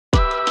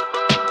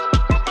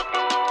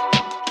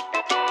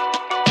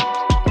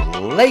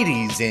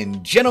Ladies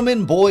and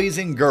gentlemen, boys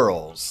and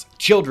girls,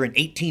 children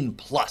 18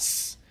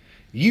 plus,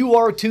 you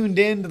are tuned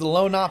in to the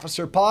Loan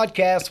Officer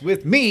Podcast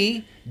with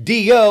me,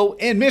 D.O.,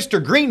 and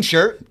Mr. Green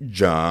Shirt,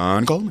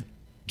 John Coleman.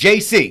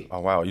 JC. Oh,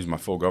 wow. I used my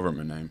full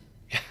government name.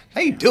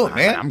 How you doing,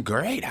 man? I'm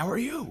great. How are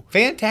you?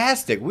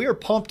 Fantastic. We are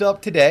pumped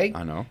up today.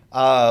 I know.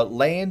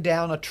 Laying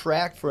down a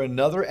track for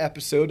another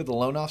episode of the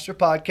Loan Officer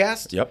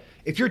Podcast. Yep.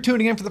 If you're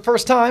tuning in for the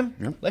first time,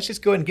 Yep. let's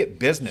just go ahead and get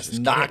business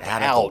Just knocked get it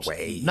out out. of the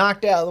way.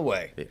 Knocked out of the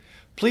way. Yeah.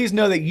 Please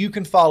know that you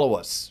can follow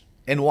us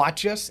and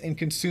watch us and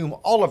consume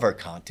all of our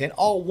content,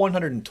 all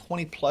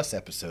 120 plus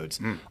episodes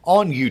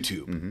on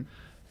YouTube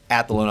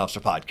at the Loan Officer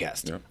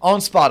Podcast, Yep. on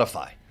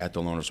Spotify, At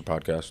the Loan Officer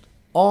Podcast.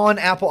 on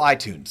Apple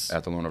iTunes,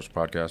 At the Loan Officer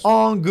Podcast.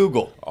 on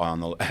Google.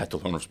 At the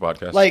Loan Officer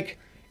Podcast. Like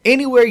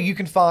anywhere you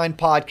can find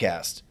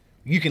podcasts,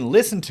 you can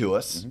listen to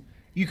us.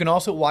 You can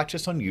also watch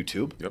us on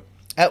YouTube. Yep.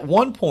 At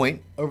one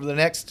point over the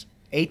next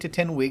 8 to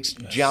 10 weeks,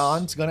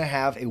 John's going to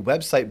have a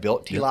website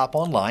built, TLOP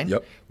Online,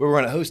 Yep. where we're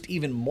going to host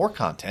even more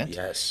content.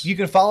 Yes. You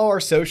can follow our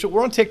social.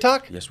 We're on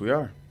TikTok, Yes, we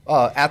are.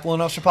 at the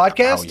Loan Officer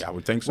Podcast. Oh, yeah, I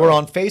would think so. We're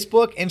on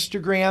Facebook,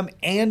 Instagram,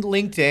 and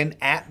LinkedIn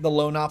at the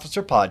Loan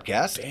Officer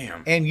Podcast.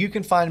 Damn. And you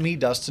can find me,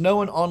 Dustin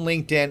Owen, on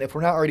LinkedIn. If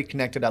we're not already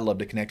connected, I'd love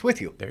to connect with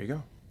you. There you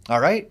go. All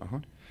right?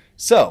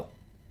 So,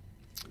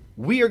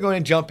 we are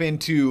going to jump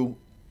into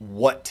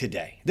what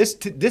today.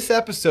 This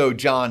episode,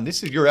 John,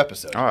 this is your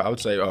episode. All right. I would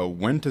say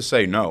when to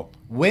say no.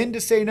 When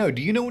to say no.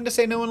 Do you know when to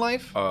say no in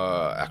life?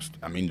 Actually,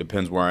 I mean,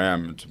 depends where I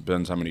am. It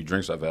depends how many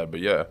drinks I've had.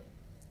 But yeah.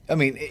 I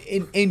mean,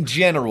 in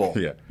general,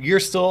 Yeah. you're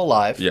still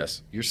alive.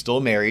 Yes. You're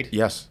still married.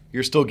 Yes.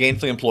 You're still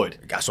gainfully employed.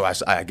 So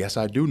I guess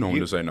I do know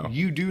when to say no.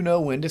 You do know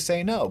when to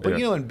say no. But,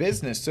 Yeah. in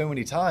business, so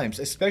many times,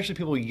 especially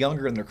people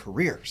younger in their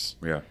careers,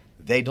 Yeah.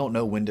 they don't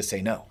know when to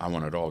say no. I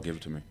want it all. Give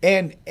it to me.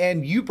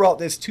 And you brought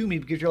this to me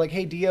because you're like,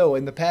 hey, Dio,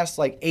 in the past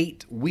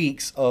 8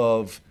 weeks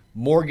of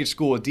Mortgage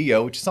School with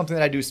Dio, which is something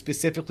that I do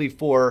specifically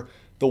for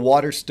the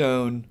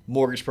Waterstone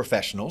mortgage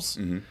professionals,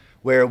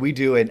 where we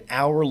do an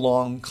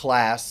hour-long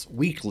class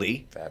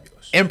weekly.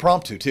 Fabulous.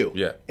 Impromptu, too.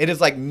 Yeah. It is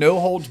like no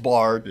holds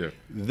barred. Yeah.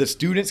 The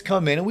students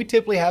come in, and we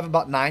typically have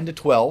about 9 to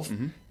 12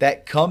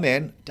 that come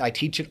in. I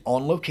teach it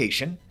on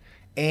location,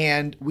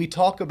 and we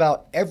talk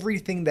about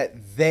everything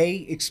that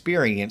they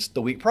experienced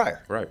the week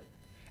prior. Right.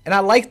 And I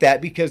like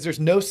that because there's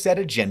no set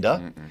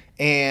agenda.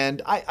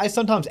 And I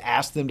sometimes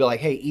ask them to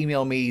hey,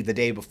 email me the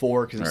day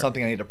before because it's Right.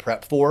 something I need to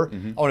prep for.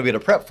 I want to be able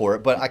to prep for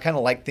it, but I kind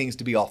of like things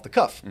to be off the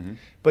cuff.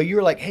 But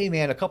you're like, hey,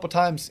 man, a couple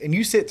times, and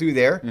you sit through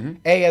there,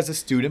 as a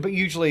student, but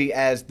usually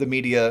as the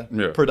media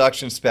Yeah.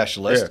 production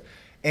specialist.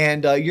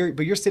 Yeah. And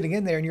you're sitting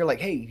in there and you're like,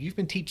 hey, you've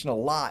been teaching a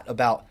lot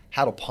about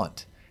how to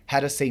punt,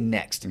 how to say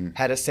next,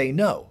 how to say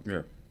no.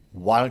 Yeah.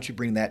 Why don't you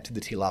bring that to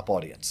the TLOP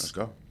audience? Let's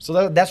go.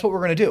 So that's what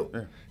we're going to do.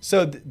 Yeah.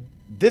 So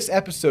this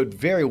episode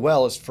very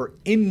well is for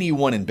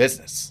anyone in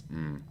business.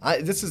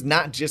 This is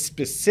not just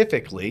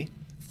specifically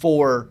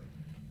for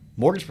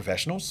mortgage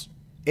professionals.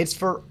 It's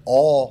for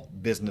all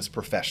business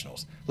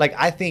professionals.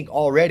 I think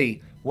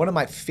already one of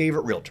my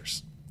favorite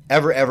realtors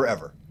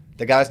ever.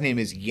 The guy's name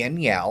is Yen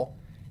Yao.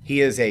 He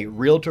is a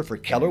realtor for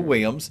Keller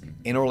Williams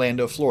in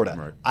Orlando, Florida.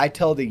 Right. I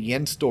tell the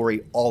Yen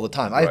story all the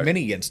time. I have Right.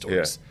 many Yen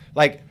stories.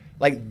 Like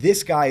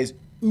this guy is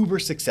uber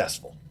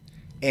successful.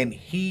 And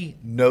he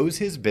knows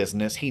his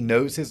business, he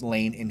knows his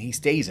lane, and he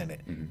stays in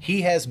it.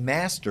 He has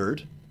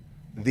mastered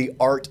the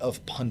art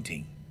of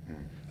punting.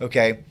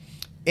 Okay?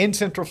 In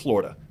Central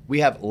Florida,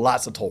 we have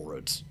lots of toll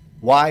roads.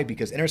 Why?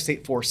 Because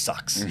Interstate 4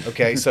 sucks.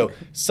 Okay? So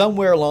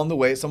somewhere along the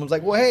way, someone's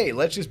like, well, hey,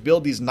 let's just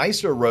build these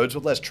nicer roads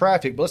with less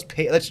traffic, but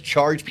let's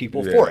charge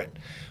people for it.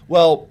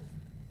 Well,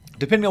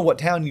 depending on what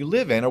town you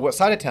live in or what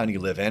side of town you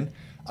live in,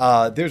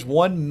 there's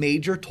one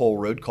major toll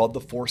road called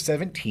the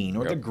 417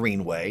 or the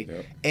Greenway.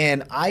 Yep.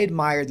 And I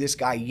admire this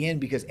guy Yin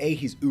because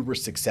he's uber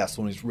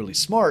successful and he's really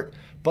smart.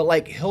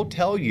 But he'll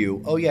tell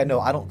you, oh yeah,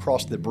 no, I don't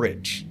cross the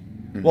bridge.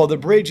 Well, the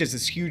bridge is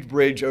this huge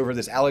bridge over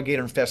this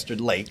alligator-infested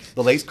lake.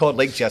 The lake's called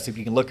Lake Jessup.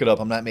 You can look it up.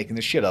 I'm not making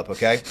this shit up,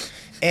 okay?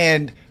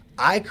 And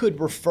I could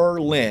refer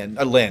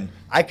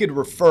I could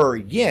refer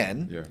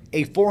Yin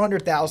a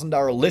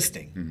 $400,000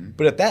 listing.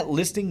 But if that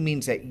listing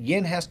means that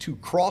Yin has to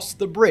cross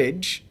the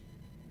bridge,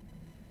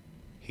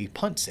 he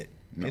punts it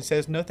and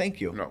says, no,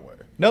 thank you. No way.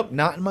 Nope,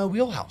 not in my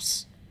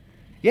wheelhouse.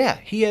 Yeah,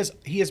 he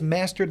has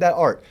mastered that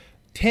art.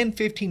 10,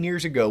 15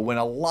 years ago, when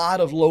a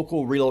lot of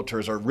local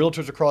realtors or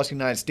realtors across the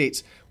United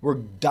States were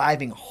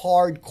diving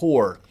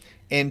hardcore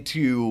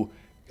into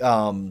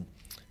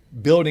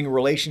building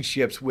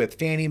relationships with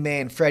Fannie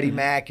Mae and Freddie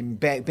Mac and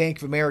Bank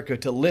of America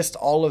to list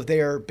all of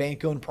their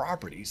bank-owned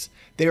properties,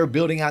 they were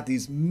building out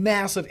these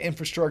massive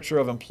infrastructure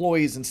of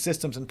employees and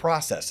systems and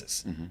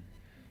processes.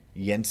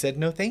 Yen said,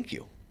 no, thank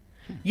you.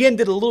 Yen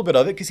did a little bit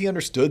of it because he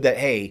understood that,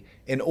 hey,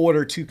 in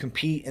order to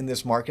compete in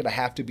this market, I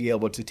have to be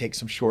able to take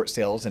some short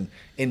sales and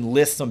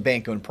list some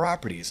bank-owned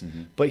properties.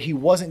 But he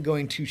wasn't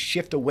going to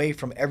shift away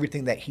from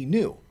everything that he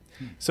knew.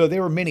 So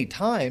there were many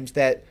times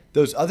that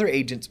those other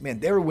agents, man,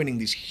 they were winning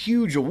these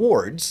huge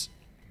awards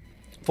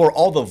for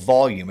all the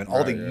volume and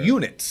all the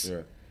units.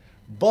 Yeah.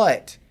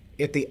 But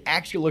if they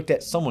actually looked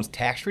at someone's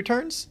tax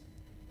returns,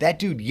 that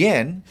dude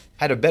Yen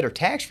had a better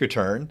tax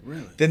return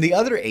than the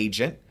other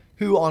agent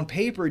who on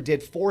paper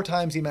did 4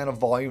 times the amount of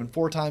volume and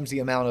 4 times the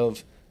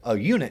amount of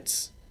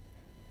units.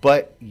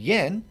 But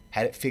Yen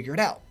had it figured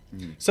out.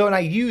 So, and I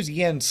use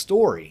Yen's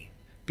story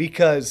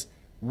because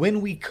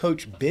when we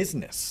coach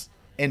business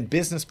and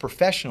business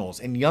professionals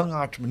and young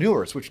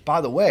entrepreneurs, which by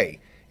the way,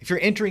 if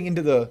you're entering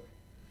into the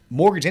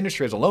mortgage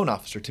industry as a loan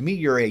officer, to me,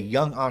 you're a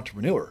young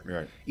entrepreneur.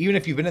 Right. Even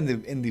if you've been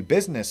in the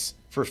business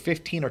for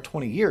 15 or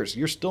 20 years,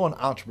 you're still an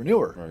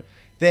entrepreneur. Right.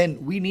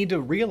 Then we need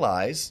to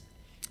realize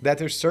that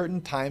there's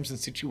certain times and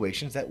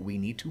situations that we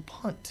need to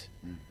punt.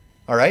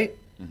 All right?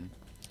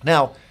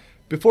 Now,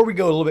 before we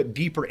go a little bit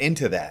deeper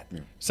into that,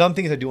 some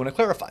things I do want to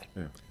clarify.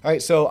 All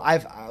right, so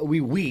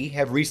we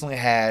have recently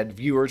had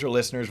viewers or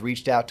listeners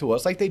reached out to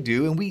us like they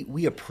do, and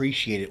we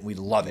appreciate it and we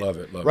love it. Love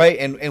it. Right?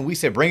 And we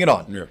say, bring it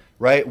on. Yeah.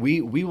 Right?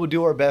 We will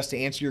do our best to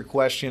answer your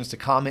questions, to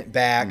comment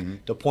back,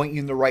 to point you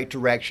in the right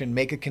direction,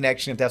 make a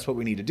connection if that's what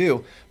we need to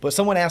do. But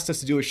someone asked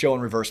us to do a show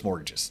on reverse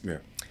mortgages. Yeah.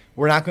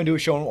 We're not going to do a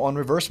show on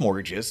reverse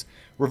mortgages.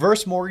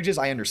 Reverse mortgages,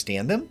 I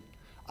understand them.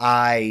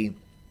 I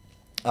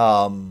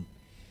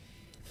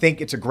think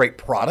it's a great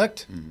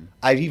product.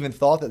 I've even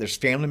thought that there's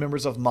family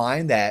members of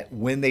mine that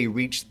when they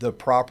reach the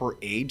proper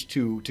age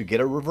to get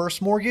a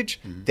reverse mortgage,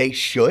 they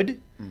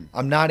should.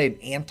 I'm not an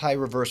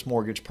anti-reverse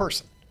mortgage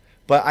person,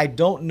 but I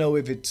don't know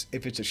if it's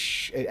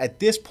at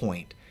this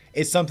point,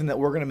 it's something that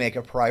we're going to make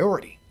a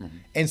priority.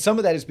 And some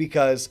of that is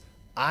because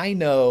I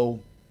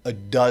know a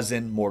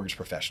dozen mortgage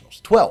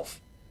professionals, 12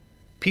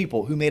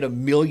 people who made $1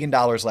 million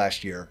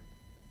last year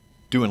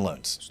doing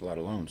loans. It's a lot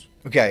of loans.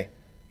 Okay.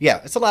 Yeah,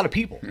 it's a lot of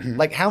people.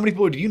 Like, how many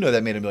people do you know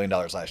that made $1 million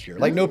last year?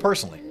 Like, no,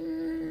 personally.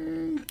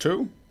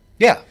 2.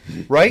 Yeah,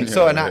 right?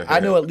 So, and yeah.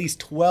 I know at least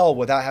 12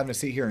 without having to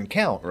sit here and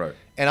count. Right.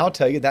 And I'll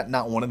tell you that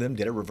not one of them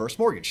did a reverse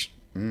mortgage.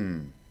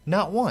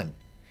 Not one.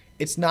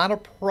 It's not a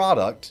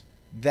product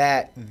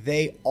that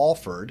they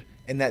offered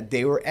and that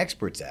they were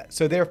experts at.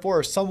 So, therefore,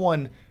 if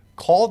someone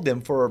called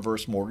them for a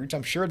reverse mortgage,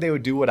 I'm sure they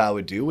would do what I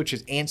would do, which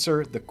is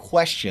answer the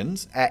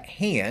questions at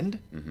hand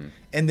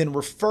and then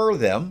refer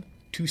them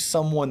to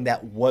someone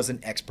that was an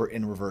expert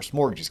in reverse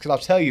mortgages. Because I'll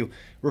tell you,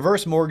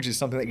 reverse mortgage is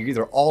something that you're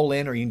either all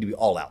in or you need to be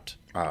all out.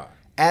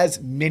 As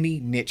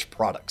many niche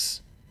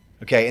products.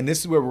 Okay, and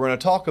this is where we're going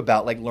to talk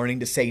about like learning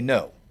to say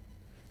no.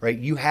 Right?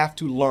 You have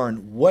to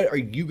learn what are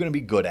you going to be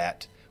good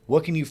at,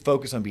 what can you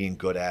focus on being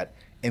good at,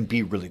 and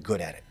be really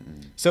good at it.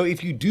 So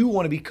if you do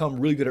want to become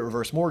really good at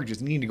reverse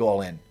mortgages, you need to go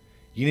all in.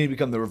 You need to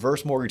become the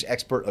reverse mortgage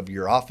expert of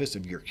your office,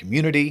 of your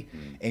community,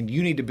 and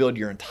you need to build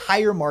your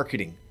entire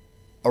marketing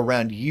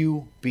around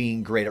you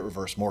being great at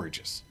reverse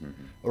mortgages.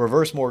 A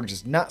reverse mortgage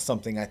is not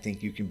something I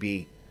think you can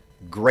be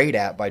great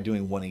at by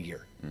doing one a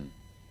year.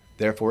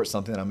 Therefore, it's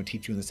something that I'm going to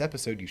teach you in this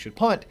episode you should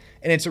punt.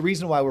 And it's a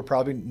reason why we're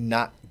probably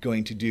not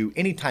going to do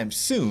anytime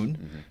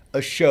soon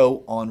a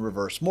show on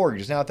reverse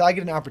mortgages. Now, if I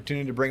get an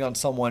opportunity to bring on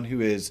someone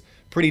who is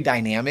pretty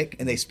dynamic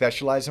and they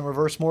specialize in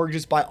reverse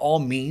mortgages, by all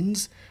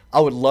means, I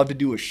would love to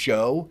do a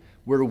show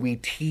where we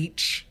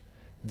teach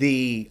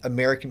the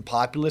American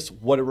populace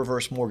what a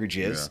reverse mortgage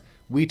is. Yeah.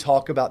 We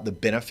talk about the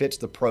benefits,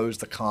 the pros,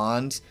 the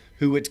cons,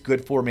 who it's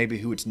good for, maybe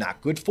who it's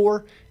not good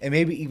for, and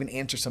maybe even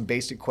answer some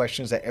basic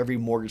questions that every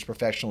mortgage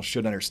professional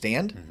should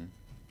understand.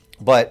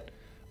 But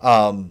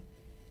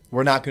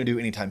we're not going to do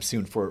it anytime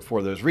soon for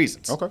those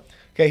reasons.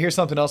 Okay, here's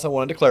something else I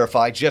wanted to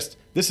clarify. This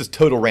is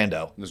total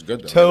rando. This is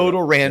good, though.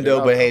 Total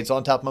rando, but hey, it's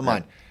on top of my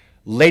mind.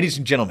 Ladies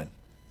and gentlemen,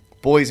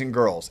 boys and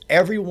girls,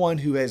 everyone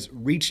who has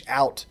reached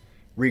out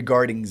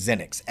regarding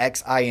Xinix,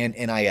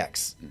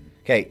 Xinix.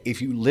 Okay,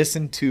 if you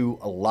listen to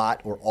a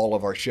lot or all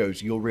of our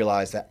shows, you'll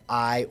realize that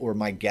I or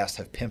my guests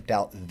have pimped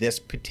out this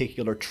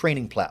particular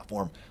training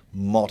platform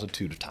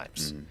multitude of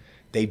times.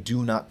 They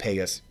do not pay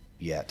us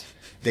yet.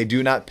 They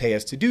do not pay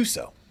us to do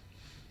so.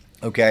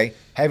 Okay,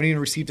 haven't even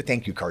received a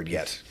thank you card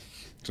yet.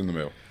 It's in the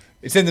mail.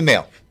 It's in the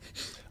mail.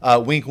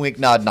 Wink, wink,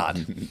 nod,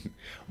 nod.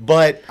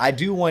 But I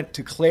do want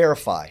to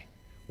clarify,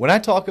 when I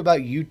talk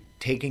about you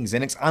taking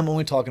Xinix, I'm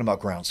only talking about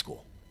ground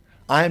school.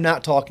 I'm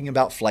not talking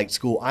about flight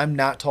school. I'm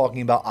not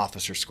talking about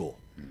officer school.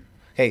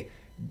 Hey,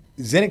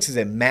 Xinix is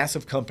a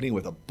massive company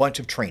with a bunch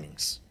of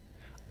trainings.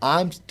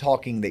 I'm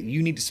talking that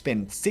you need to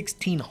spend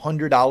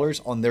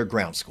 $1,600 on their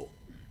ground school.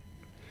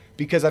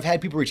 Because I've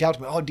had people reach out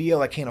to me, oh,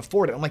 Dio, I can't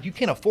afford it. I'm like, you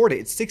can't afford it.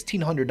 It's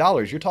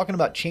 $1,600. You're talking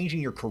about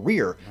changing your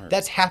career. Right.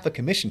 That's half a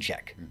commission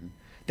check.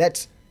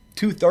 That's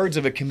 2/3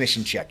 of a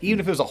commission check, even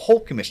if it was a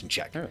whole commission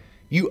check. Yeah.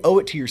 You owe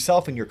it to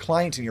yourself and your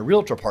clients and your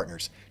realtor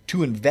partners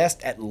to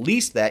invest at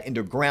least that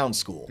into ground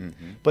school.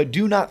 But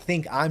do not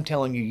think I'm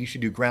telling you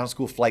should do ground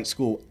school, flight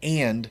school,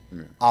 and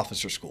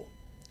officer school.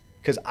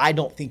 Because I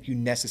don't think you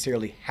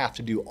necessarily have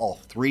to do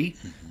all three.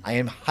 I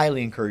am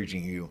highly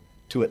encouraging you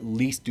to at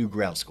least do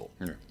ground school.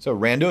 So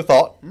rando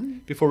thought,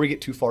 before we get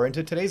too far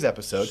into today's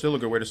episode. Still a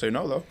good way to say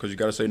no, though, because you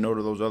got to say no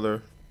to those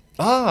other...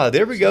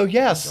 there we go.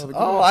 Yes.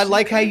 Oh, I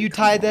like how you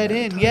tied that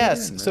in.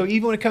 Yes. So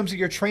even when it comes to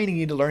your training,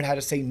 you need to learn how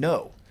to say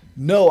no.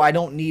 No, I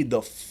don't need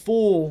the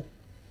full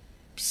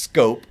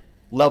scope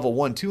level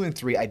 1, 2, and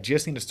 3. I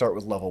just need to start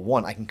with level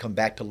 1. I can come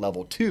back to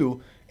level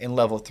 2 and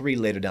level 3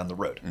 later down the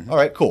road. All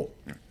right, cool.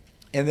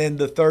 And then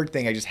the third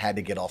thing I just had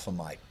to get off of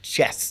my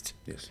chest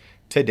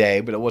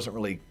today, but it wasn't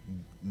really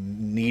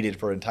needed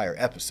for an entire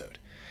episode,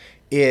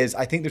 is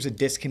I think there's a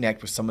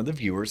disconnect with some of the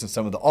viewers and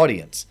some of the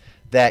audience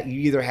that you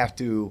either have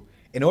to,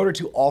 in order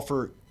to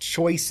offer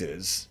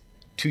choices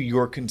to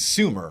your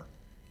consumer,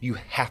 you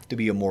have to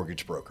be a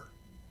mortgage broker.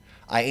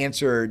 I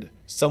answered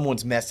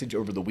someone's message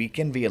over the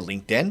weekend via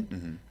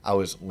LinkedIn. I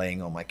was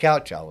laying on my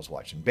couch. I was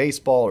watching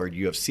baseball or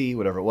UFC,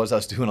 whatever it was I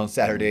was doing on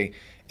Saturday,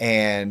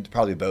 and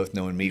probably both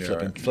knowing me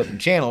flipping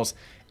channels.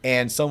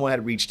 And someone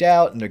had reached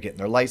out, and they're getting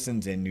their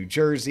license in New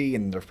Jersey,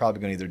 and they're probably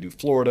going to either do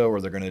Florida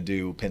or they're going to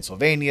do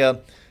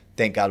Pennsylvania.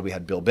 Thank God we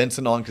had Bill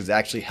Benson on, because it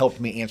actually helped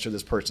me answer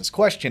this person's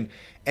question.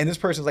 And this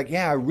person's like,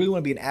 yeah, I really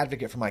want to be an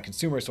advocate for my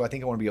consumers, so I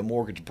think I want to be a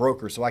mortgage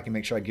broker so I can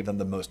make sure I give them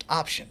the most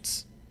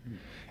options.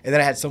 And then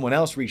I had someone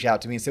else reach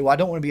out to me and say, well, I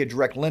don't want to be a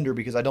direct lender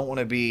because I don't want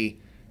to be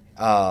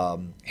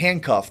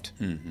handcuffed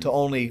to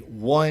only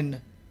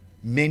one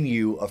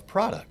menu of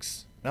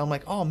products. And I'm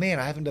like, oh, man,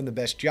 I haven't done the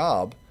best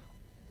job,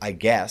 I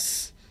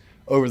guess,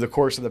 over the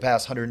course of the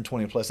past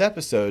 120 plus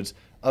episodes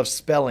of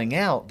spelling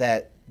out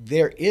that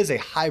there is a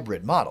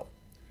hybrid model,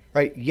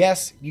 right?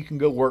 Yes, you can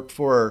go work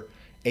for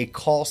a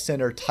call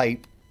center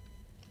type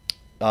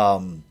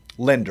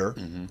lender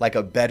like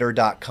a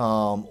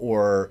Better.com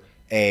or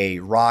a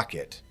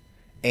Rocket.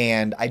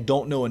 And I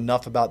don't know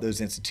enough about those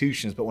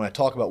institutions, but when I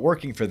talk about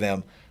working for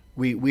them,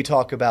 we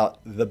talk about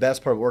the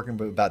best part of working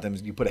about them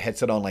is you put a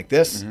headset on like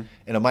this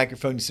and a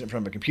microphone, you sit in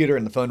front of a computer,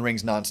 and the phone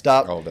rings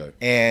nonstop. All day.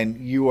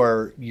 And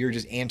you're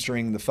just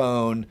answering the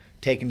phone,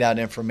 taking down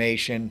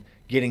information,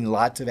 getting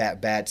lots of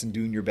at-bats, and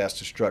doing your best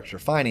to structure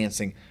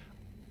financing.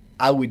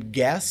 I would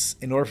guess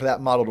in order for that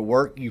model to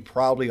work, you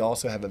probably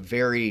also have a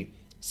very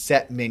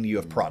set menu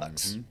of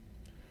products.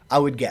 I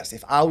would guess.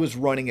 If I was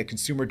running a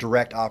consumer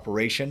direct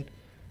operation,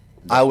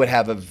 I would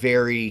have a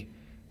very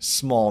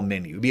small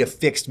menu. It'd be a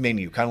fixed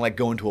menu, kind of like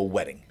going to a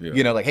wedding. Yeah.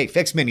 You know, like, hey,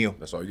 fixed menu.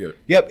 That's all you get.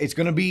 Yep, it's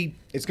gonna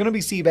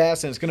be sea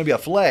bass and it's gonna be a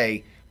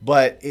fillet,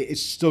 but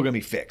it's still gonna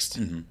be fixed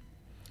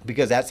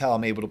because that's how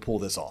I'm able to pull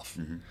this off.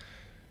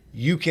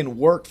 You can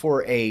work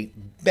for a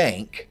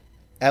bank,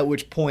 at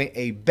which point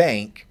a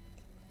bank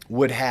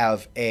would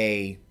have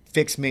a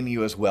fixed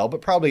menu as well,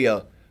 but probably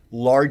a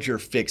larger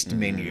fixed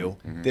menu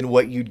than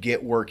what you'd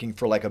get working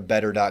for like a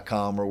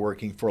Better.com or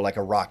working for like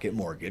a Rocket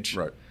Mortgage.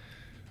 Right.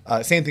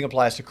 Same thing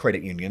applies to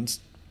credit unions.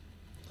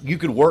 You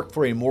could work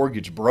for a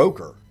mortgage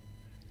broker,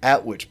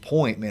 at which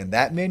point, man,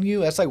 that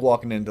menu, that's like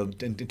walking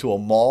into a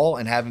mall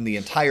and having the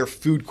entire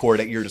food court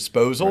at your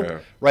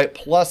disposal, right?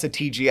 Plus a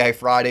TGI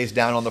Fridays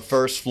down on the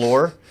first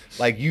floor.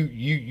 Like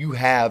you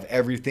have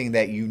everything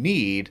that you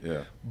need,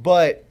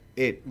 but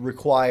it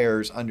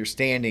requires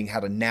understanding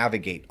how to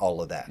navigate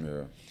all of that.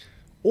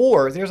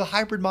 Or there's a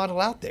hybrid model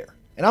out there.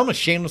 And I'm going to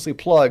shamelessly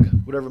plug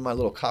whatever my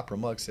little copper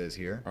mug says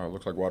here. Oh, it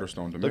looks like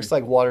Waterstone to me. Looks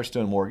like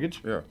Waterstone Mortgage.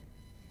 Yeah.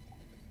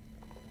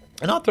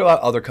 And I'll throw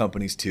out other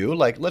companies too.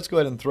 Like, let's go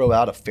ahead and throw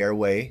out a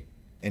Fairway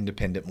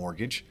Independent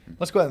Mortgage.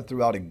 Let's go ahead and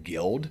throw out a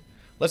Guild.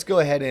 Let's go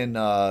ahead and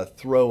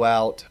throw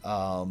out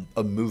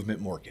a Movement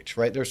Mortgage,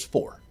 right? There's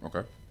 4.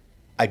 Okay.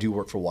 I do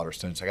work for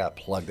Waterstone, so I got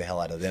to plug the hell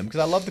out of them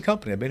because I love the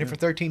company. I've been here for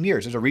 13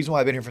 years. There's a reason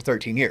why I've been here for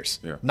 13 years.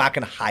 Yeah. Not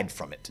going to hide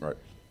from it. Right.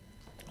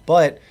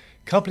 But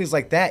companies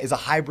like that is a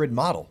hybrid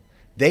model.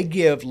 They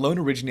give loan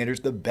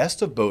originators the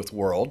best of both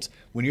worlds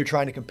when you're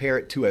trying to compare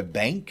it to a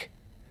bank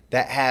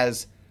that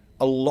has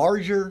a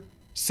larger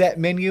set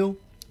menu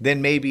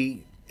than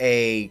maybe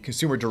a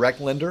consumer direct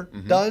lender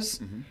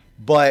does,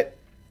 but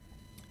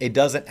it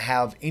doesn't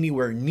have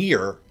anywhere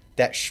near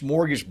that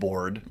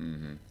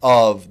smorgasbord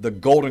of the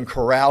Golden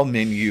Corral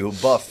menu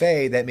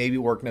buffet that maybe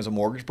working as a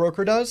mortgage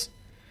broker does.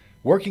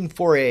 Working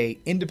for a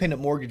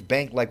independent mortgage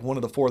bank like one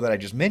of the 4 that I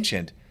just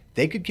mentioned,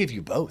 they could give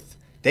you both.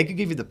 They could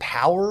give you the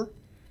power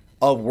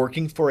of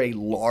working for a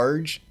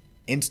large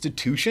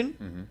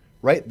institution,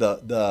 right?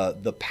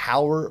 The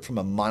power from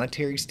a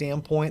monetary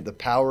standpoint, the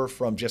power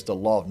from just a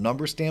law of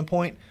numbers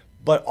standpoint,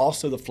 but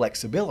also the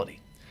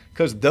flexibility.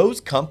 Because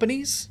those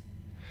companies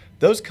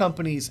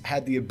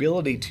had the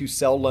ability to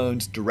sell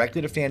loans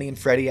directly to Fannie and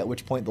Freddie, at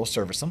which point they'll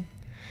service them.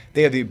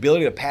 They have the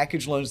ability to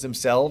package loans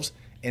themselves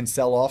and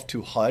sell off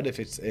to HUD, if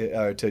it's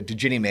to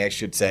Ginnie Mae, I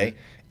should say,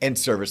 and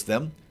service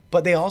them.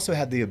 But they also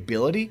have the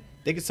ability,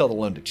 they could sell the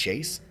loan to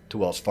Chase, to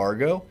Wells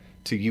Fargo,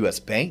 to U.S.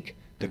 Bank,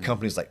 to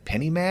companies like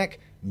PennyMac,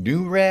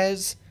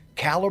 NewRez,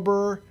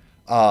 Caliber,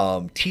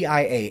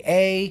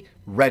 TIAA,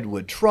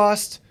 Redwood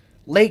Trust,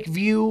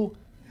 Lakeview,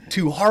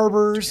 Two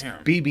Harbors,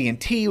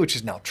 BB&T, which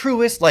is now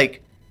Truist.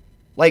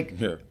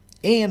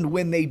 And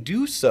when they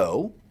do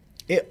so,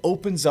 it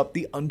opens up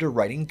the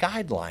underwriting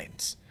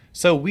guidelines.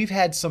 So we've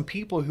had some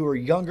people who are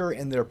younger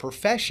in their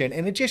profession,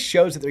 and it just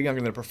shows that they're younger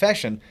in their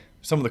profession.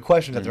 Some of the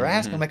questions that they're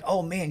asking, I'm like,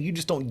 oh man, you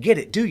just don't get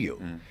it, do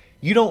you?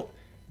 You don't.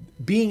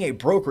 Being a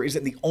broker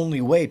isn't the only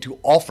way to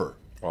offer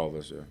all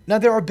this. Now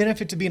there are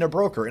benefits to being a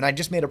broker, and I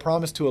just made a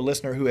promise to a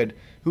listener who had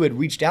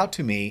reached out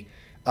to me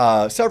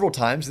several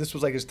times. This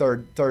was like his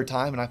third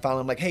time, and I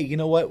finally am like, hey, you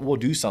know what? We'll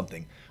do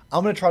something.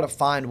 I'm going to try to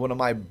find one of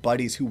my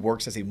buddies who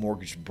works as a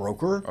mortgage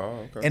broker,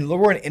 and we're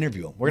going to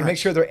interview him. We're going to make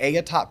sure they're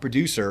a top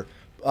producer,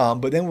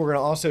 but then we're going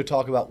to also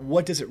talk about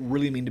what does it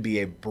really mean to be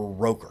a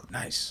broker.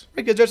 Nice.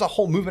 Because there's a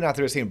whole movement out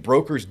there saying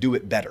brokers do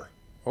it better.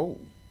 Oh.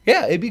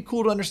 Yeah, it'd be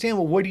cool to understand,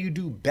 well, what do you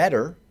do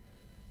better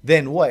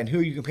than what? And who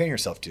are you comparing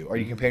yourself to? Are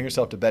you comparing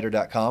yourself to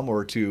Better.com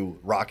or to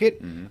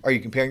Rocket? Are you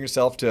comparing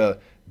yourself to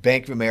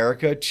Bank of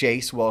America,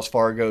 Chase, Wells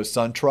Fargo,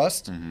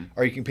 SunTrust?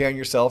 Are you comparing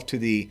yourself to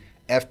the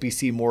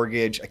FBC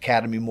Mortgage,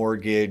 Academy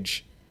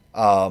Mortgage,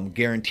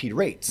 guaranteed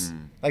rates?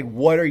 Like,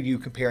 what are you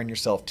comparing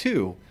yourself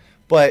to?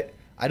 But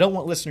I don't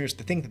want listeners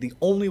to think that the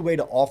only way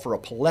to offer a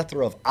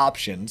plethora of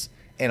options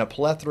and a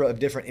plethora of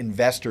different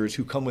investors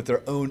who come with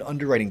their own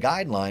underwriting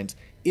guidelines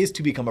is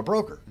to become a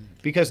broker.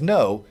 Because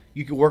no,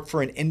 you can work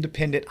for an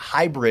independent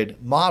hybrid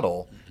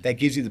model that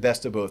gives you the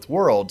best of both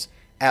worlds,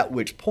 at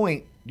which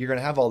point you're going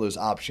to have all those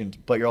options,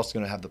 but you're also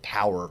going to have the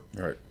power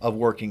of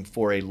working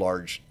for a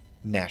large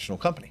national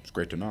company. It's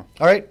great to know.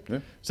 All right? Yeah.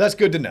 So that's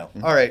good to know.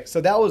 All right.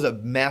 So that was a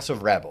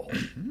massive rabbit hole.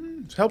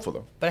 It's helpful,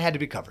 though. But it had to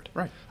be covered.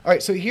 Right. All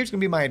right. So here's going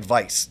to be my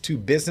advice to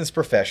business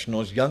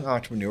professionals, young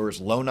entrepreneurs,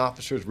 loan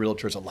officers,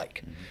 realtors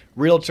alike.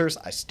 Realtors,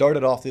 I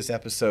started off this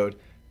episode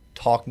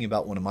talking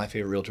about one of my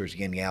favorite realtors,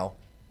 Yen Yao.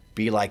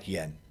 Be like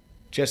Yen.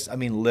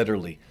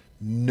 Literally,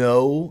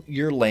 know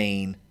your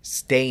lane,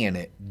 stay in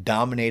it,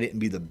 dominate it, and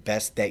be the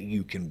best that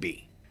you can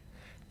be.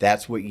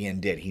 That's what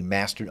Yen did. He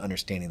mastered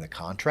understanding the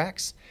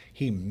contracts.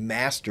 He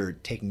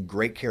mastered taking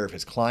great care of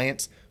his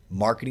clients,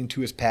 marketing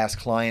to his past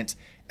clients.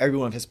 Every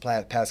one of his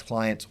past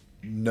clients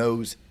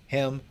knows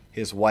him,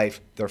 his wife,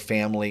 their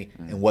family,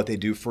 and what they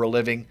do for a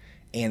living,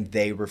 and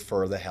they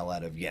refer the hell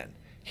out of Yen.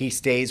 He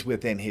stays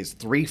within his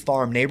 3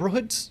 farm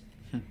neighborhoods,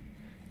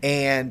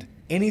 and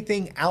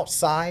anything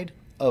outside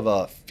of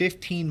a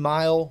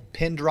 15-mile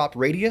pin drop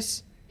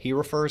radius, he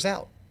refers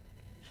out.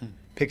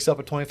 Picks up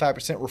a 25%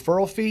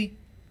 referral fee,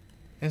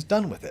 and is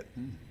done with it.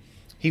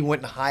 He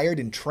went and hired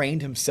and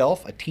trained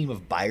himself a team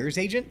of buyer's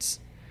agents,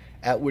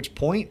 at which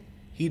point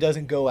he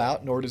doesn't go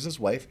out, nor does his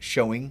wife,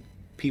 showing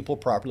people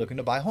properly looking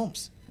to buy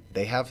homes.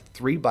 They have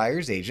 3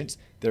 buyer's agents.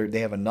 They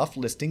have enough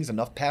listings,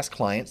 enough past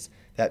clients,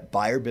 that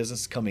buyer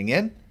business is coming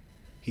in.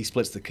 He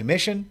splits the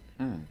commission.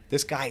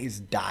 This guy is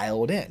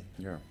dialed in.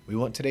 Yeah. We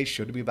want today's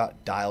show to be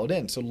about dialed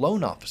in. So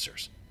loan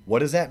officers, what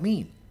does that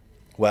mean?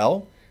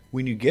 Well,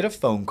 when you get a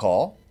phone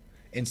call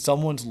and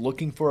someone's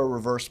looking for a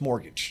reverse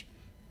mortgage,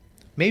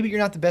 maybe you're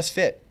not the best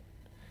fit.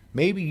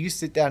 Maybe you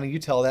sit down and you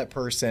tell that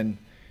person,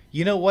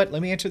 you know what,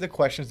 let me answer the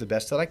questions the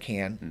best that I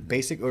can,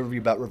 basic overview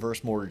about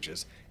reverse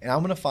mortgages. And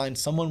I'm going to find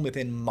someone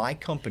within my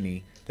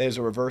company that is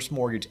a reverse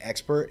mortgage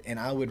expert, and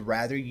I would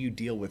rather you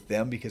deal with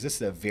them because this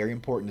is a very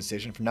important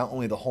decision for not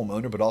only the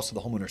homeowner, but also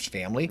the homeowner's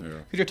family.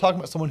 Because you're talking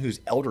about someone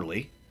who's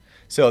elderly.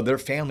 So their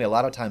family a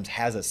lot of times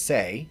has a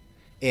say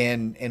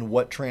in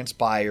what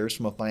transpires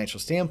from a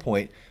financial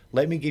standpoint.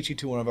 Let me get you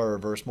to one of our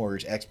reverse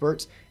mortgage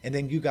experts, and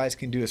then you guys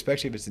can do,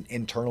 especially if it's an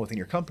internal within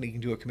your company, you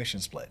can do a commission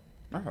split.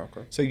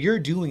 Okay. So you're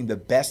doing the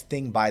best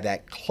thing by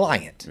that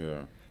client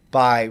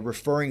by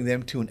referring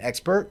them to an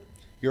expert.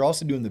 You're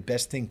also doing the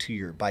best thing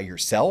by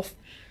yourself,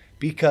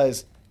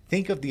 because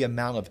think of the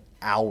amount of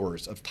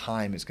hours of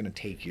time it's going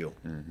to take you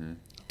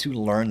to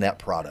learn that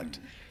product,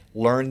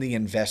 learn the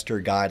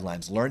investor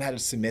guidelines, learn how to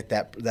submit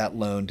that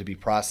loan to be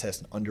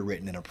processed and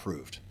underwritten and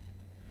approved.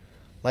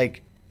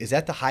 Like, is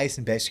that the highest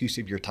and best use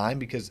of your time?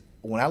 Because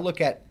when I look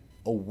at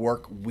a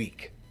work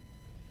week,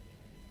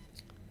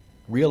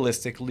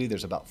 realistically,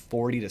 there's about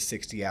 40 to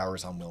 60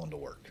 hours I'm willing to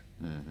work.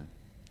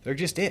 There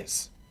just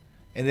is.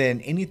 And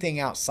then anything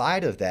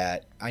outside of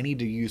that, I need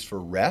to use for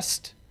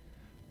rest,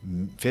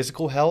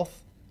 physical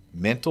health,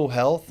 mental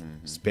health,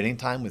 spending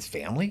time with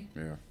family,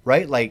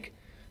 right? Like,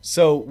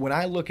 so when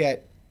I look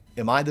at,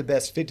 am I the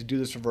best fit to do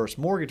this reverse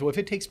mortgage? Well, if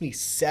it takes me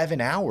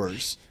 7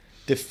 hours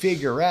to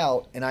figure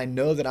out, and I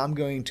know that I'm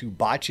going to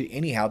botch it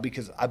anyhow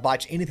because I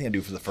botch anything I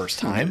do for the first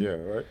time.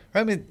 Right.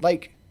 I mean,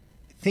 like,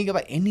 think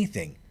about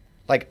anything.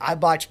 Like, I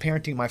botched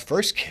parenting my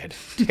first kid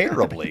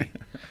terribly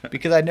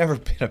because I'd never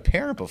been a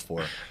parent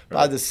before.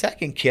 By the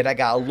second kid, I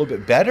got a little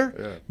bit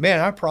better.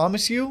 Man, I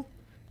promise you,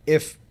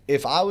 if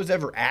I was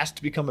ever asked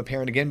to become a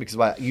parent again,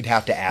 because you'd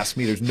have to ask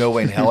me, there's no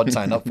way in hell I'd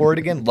sign up for it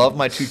again. Love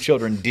my 2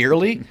 children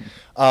dearly,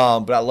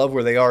 but I love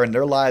where they are in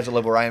their lives. I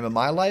love where I am in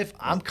my life.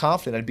 I'm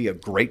confident I'd be a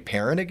great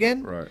parent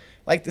again. Right.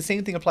 Like, the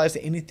same thing applies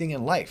to anything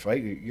in life,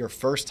 right? Your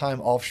first time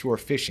offshore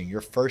fishing,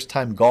 your first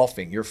time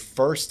golfing, your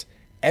first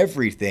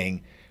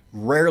everything.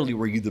 Rarely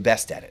were you the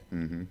best at it.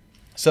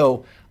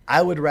 So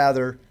I would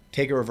rather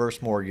take a reverse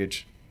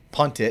mortgage,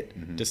 punt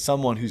it to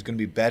someone who's going to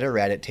be better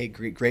at it,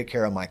 take great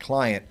care of my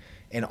client,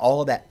 and all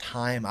of that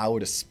time I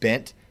would have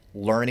spent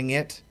learning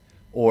it,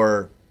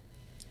 or,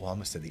 well, I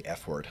almost said the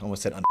F word. I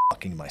almost said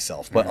unfucking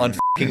myself, but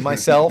unfucking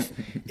myself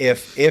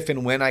if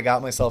and when I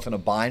got myself in a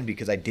bind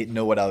because I didn't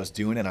know what I was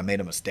doing and I made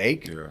a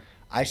mistake.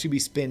 I should be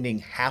spending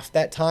half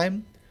that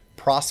time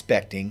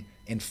prospecting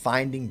and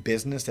finding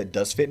business that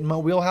does fit in my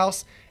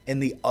wheelhouse,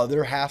 and the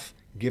other half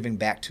giving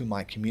back to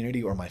my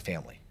community or my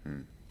family.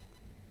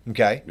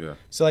 Okay? Yeah.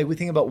 So like we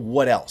think about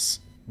what else?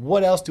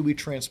 What else do we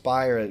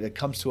transpire that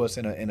comes to us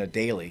in a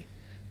daily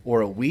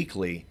or a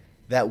weekly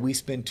that we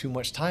spend too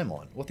much time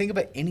on? Well, think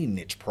about any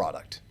niche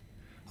product.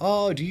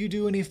 Oh, do you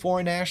do any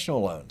foreign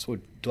national loans? Well,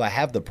 do I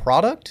have the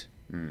product?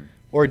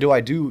 Or do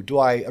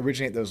I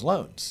originate those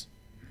loans?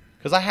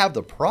 Because I have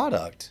the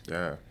product,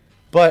 Yeah.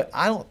 but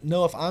I don't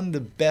know if I'm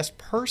the best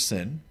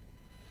person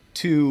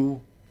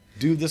to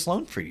do this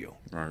loan for you.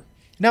 Right.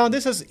 Now,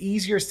 this is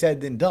easier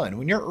said than done.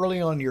 When you're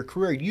early on in your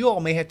career, you all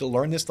may have to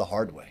learn this the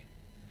hard way.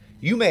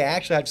 You may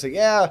actually have to say,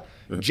 yeah,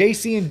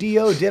 JC and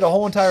DO did a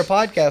whole entire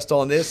podcast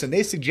on this, and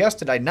they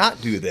suggested I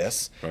not do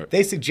this. Right.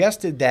 They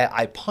suggested that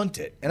I punt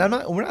it. And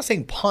we're not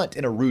saying punt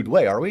in a rude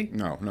way, are we?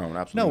 No,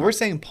 absolutely No, not. we're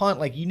saying punt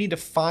like you need to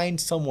find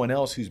someone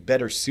else who's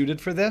better suited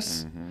for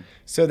this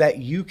so that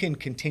you can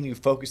continue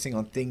focusing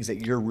on things that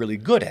you're really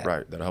good at.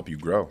 Right. That'll help you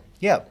grow.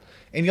 Yeah.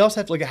 And you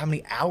also have to look at how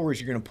many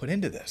hours you're going to put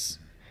into this.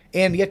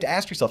 And you have to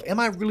ask yourself, am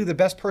I really the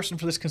best person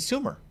for this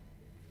consumer?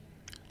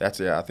 I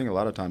think a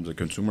lot of times the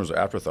consumer's an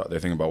afterthought. They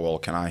think about, well,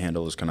 can I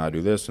handle this? Can I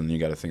do this? And then you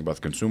got to think about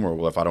the consumer.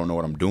 Well, if I don't know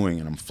what I'm doing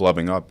and I'm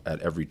flubbing up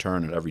at every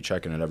turn, at every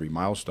check-in, at every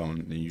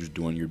milestone, then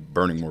you're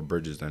burning more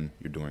bridges than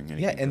you're doing anything.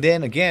 Yeah, and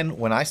then again,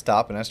 when I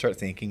stop and I start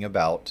thinking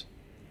about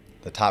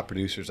the top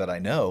producers that I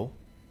know,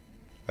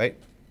 right?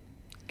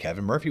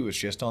 Kevin Murphy was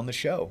just on the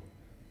show.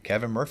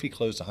 Kevin Murphy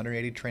closed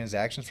 180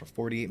 transactions for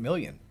 $48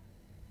 million.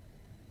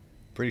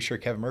 Pretty sure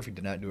Kevin Murphy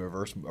did not do a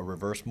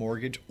reverse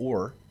mortgage,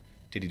 or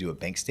did he do a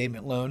bank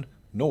statement loan,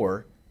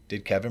 nor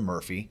did Kevin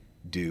Murphy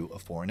do a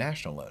foreign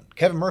national loan.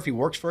 Kevin Murphy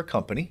works for a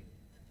company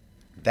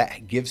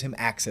that gives him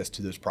access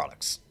to those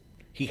products.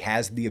 He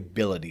has the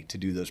ability to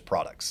do those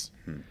products.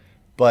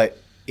 But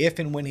if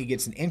and when he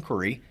gets an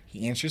inquiry,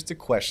 he answers the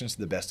questions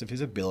to the best of his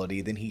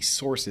ability, then he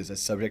sources a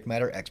subject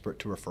matter expert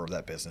to refer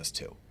that business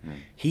to.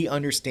 He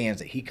understands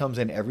that he comes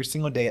in every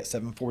single day at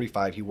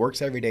 7:45. He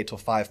works every day till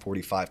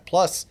 5:45.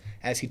 Plus,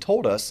 as he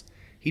told us,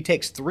 he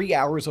takes 3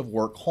 hours of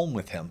work home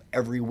with him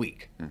every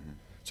week.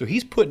 So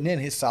he's putting in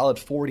his solid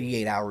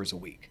 48 hours a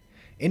week.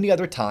 Any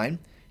other time,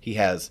 he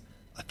has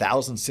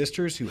 1,000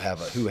 sisters who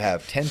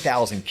have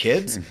 10,000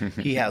 kids.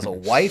 He has a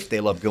wife. They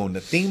love going to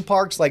theme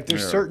parks. Like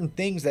there's certain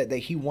things that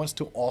he wants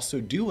to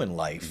also do in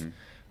life.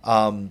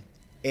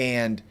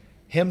 And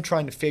him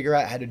trying to figure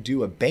out how to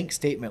do a bank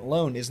statement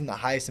loan isn't the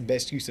highest and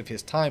best use of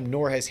his time,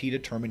 nor has he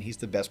determined he's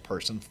the best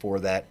person for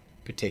that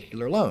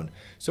particular loan.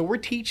 So we're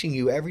teaching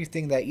you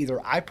everything that either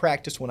I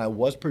practiced when I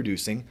was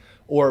producing,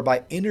 or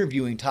by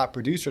interviewing top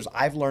producers,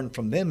 I've learned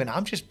from them, and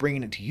I'm just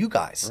bringing it to you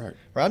guys. Right.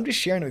 Or I'm just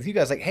sharing it with you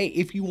guys. Like, hey,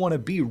 if you want to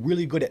be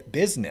really good at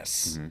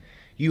business,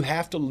 you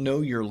have to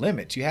know your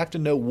limits. You have to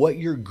know what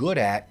you're good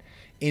at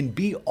and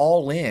be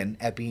all in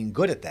at being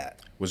good at that.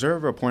 Was there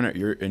ever a point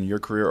in your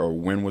career, or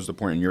when was the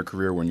point in your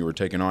career when you were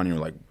taking on and you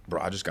were like,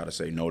 bro, I just got to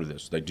say no to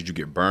this? Like, did you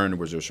get burned?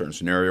 Was there a certain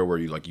scenario where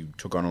you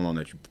took on a loan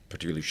that you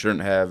particularly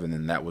shouldn't have, and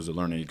then that was a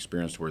learning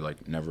experience where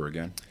like never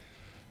again?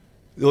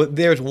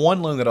 There's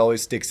one loan that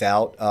always sticks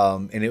out,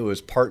 and it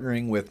was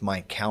partnering with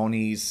my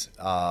county's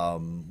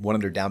one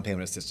of their down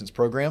payment assistance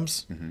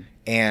programs.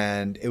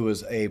 And it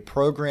was a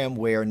program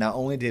where not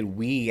only did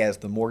we as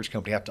the mortgage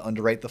company have to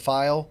underwrite the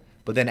file,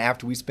 but then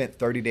after we spent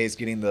 30 days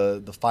getting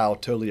the file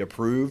totally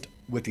approved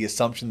with the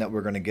assumption that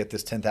we're going to get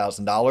this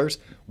 $10,000,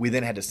 we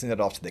then had to send it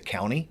off to the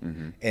county,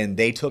 and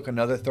they took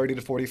another 30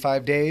 to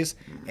 45 days,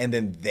 and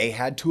then they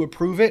had to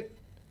approve it.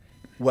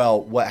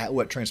 Well,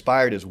 what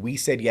transpired is we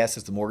said yes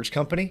as the mortgage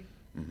company.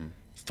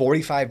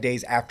 45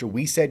 days after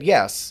we said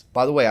yes,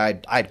 by the way,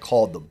 I'd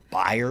called the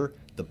buyer,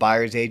 the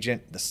buyer's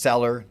agent, the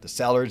seller, the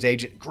seller's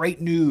agent.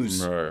 Great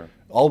news. Right.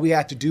 All we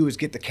have to do is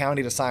get the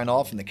county to sign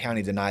off, and the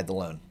county denied the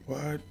loan.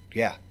 What?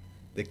 Yeah.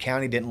 The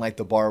county didn't like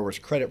the borrower's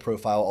credit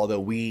profile,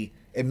 although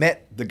it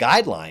met the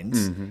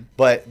guidelines,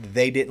 but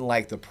they didn't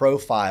like the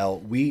profile.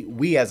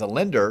 We as a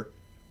lender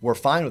were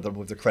fine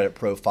with the credit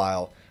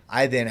profile.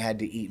 I then had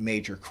to eat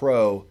major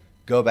crow,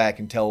 go back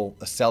and tell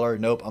a seller,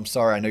 nope, I'm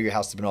sorry, I know your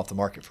house has been off the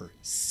market for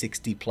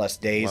 60 plus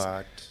days.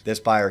 What? This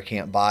buyer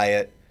can't buy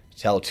it.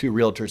 Tell 2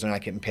 realtors they're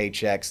not getting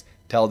paychecks.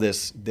 Tell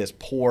this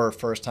poor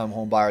first-time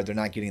home buyer they're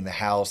not getting the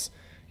house.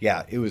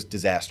 Yeah, it was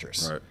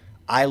disastrous. Right.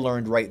 I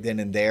learned right then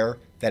and there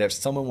that if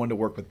someone wanted to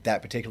work with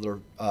that particular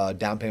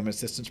down payment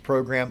assistance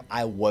program,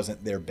 I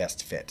wasn't their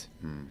best fit.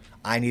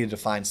 I needed to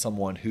find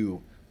someone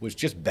who was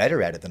just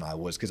better at it than I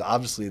was, because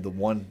obviously the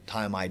one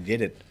time I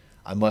did it,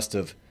 I must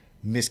have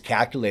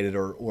miscalculated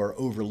or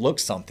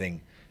overlooked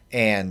something,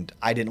 and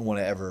I didn't want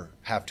to ever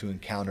have to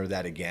encounter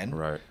that again.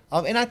 Right.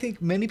 And I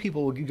think many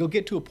people you'll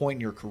get to a point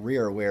in your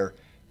career where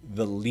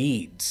the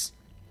leads,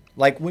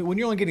 like when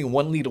you're only getting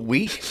 1 lead a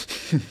week,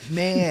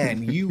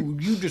 man, you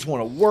just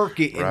want to work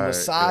it and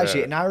massage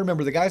it. And I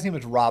remember the guy's name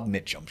is Rob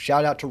Mitchum.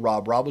 Shout out to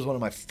Rob. Rob was one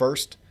of my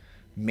first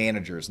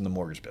managers in the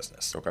mortgage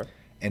business. Okay.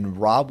 And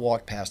Rob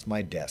walked past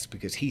my desk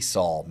because he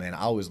saw, man,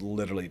 I was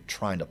literally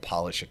trying to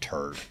polish a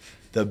turd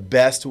the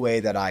best way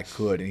that I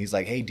could. And he's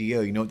like, hey,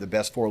 Dio, you know what the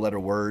best 4-letter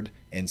word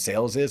in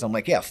sales is? I'm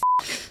like, yeah,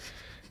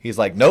 He's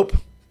like, nope,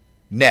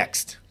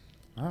 next.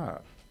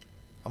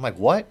 I'm like,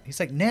 what? He's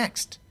like,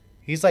 next.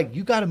 He's like,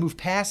 you got to move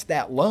past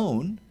that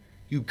loan.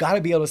 You got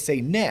to be able to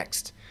say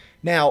next.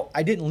 Now,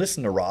 I didn't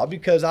listen to Rob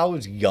because I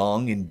was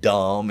young and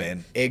dumb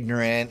and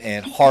ignorant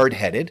and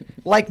hard-headed,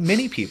 like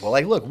many people.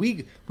 Like, look,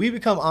 we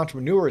become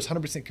entrepreneurs,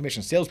 100%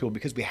 commission salespeople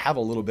because we have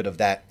a little bit of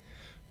that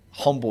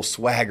humble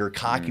swagger,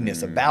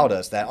 cockiness about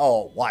us that,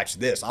 oh, watch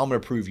this. I'm going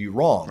to prove you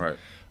wrong. Right.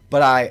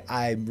 But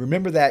I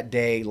remember that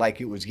day like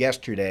it was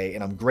yesterday,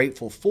 and I'm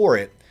grateful for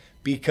it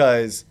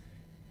because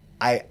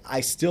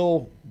I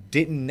still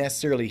didn't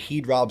necessarily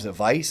heed Rob's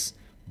advice,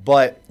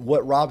 but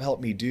what Rob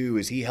helped me do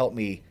is he helped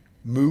me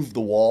move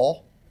the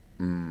wall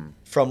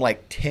from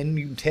like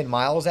 10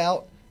 miles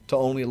out to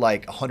only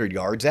like 100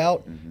 yards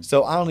out.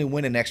 So I only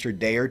went an extra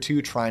day or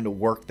two trying to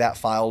work that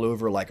file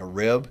over like a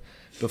rib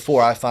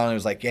before I finally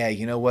was like, yeah,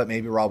 you know what?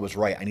 Maybe Rob was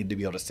right. I need to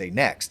be able to say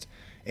next.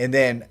 And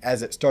then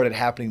as it started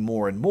happening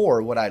more and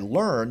more, what I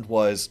learned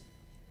was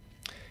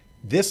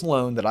this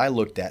loan that I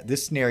looked at,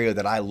 this scenario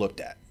that I looked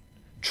at,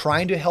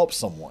 trying to help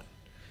someone,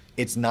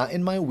 it's not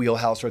in my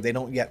wheelhouse or they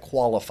don't yet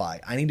qualify.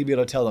 I need to be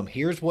able to tell them,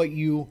 here's why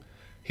you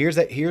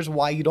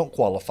don't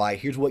qualify.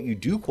 Here's what you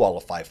do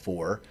qualify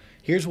for.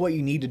 Here's what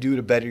you need to do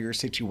to better your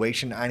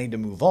situation. I need to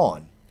move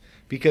on.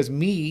 Because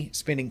me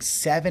spending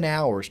 7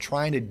 hours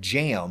trying to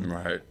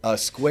jam a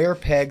square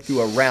peg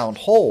through a round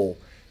hole,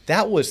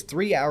 that was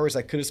 3 hours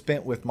I could have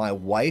spent with my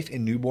wife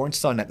and newborn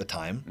son at the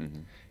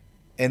time.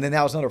 And then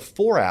that was another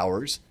 4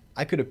 hours.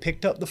 I could have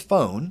picked up the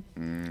phone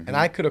and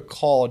I could have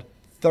called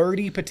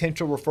 30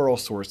 potential referral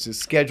sources,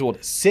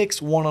 scheduled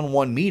 6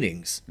 one-on-one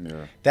meetings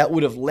that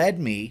would have led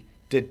me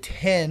to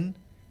 10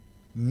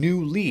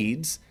 new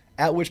leads,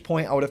 at which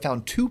point I would have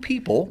found 2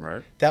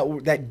 people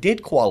that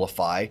did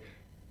qualify,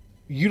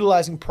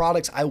 utilizing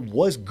products I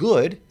was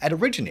good at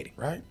originating.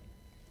 Right.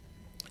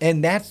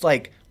 And that's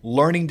like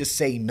learning to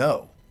say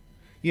no.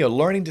 You know,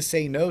 learning to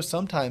say no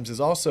sometimes is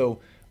also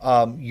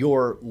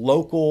your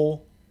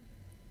local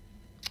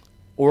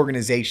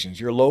organizations,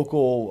 your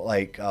local,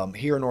 like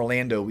here in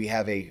Orlando, we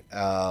have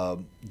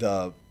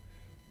the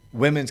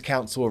Women's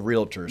Council of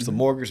Realtors, the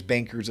Mortgage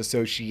Bankers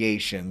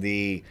Association,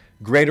 the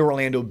Greater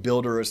Orlando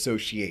Builder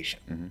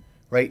Association,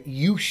 right?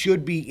 You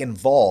should be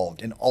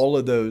involved in all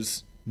of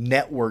those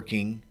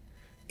networking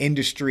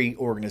industry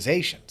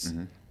organizations.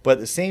 But at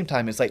the same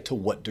time, it's like, to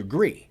what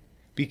degree?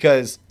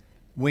 Because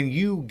when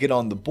you get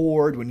on the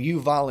board, when you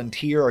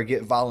volunteer or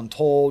get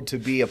voluntold to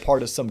be a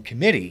part of some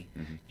committee,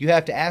 you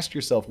have to ask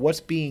yourself, what's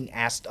being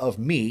asked of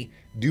me?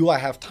 Do I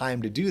have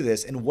time to do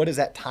this? And what is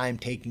that time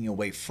taking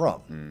away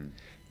from?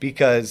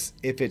 Because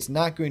if it's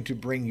not going to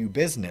bring you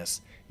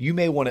business, you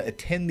may want to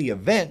attend the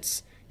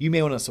events, you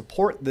may want to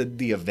support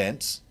the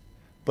events,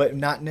 but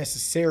not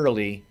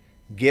necessarily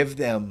give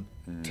them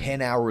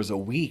 10 hours a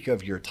week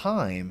of your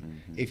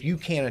time if you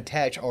can't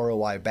attach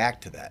ROI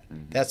back to that.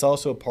 That's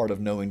also a part of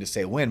knowing to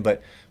say when.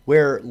 But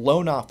where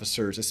loan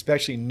officers,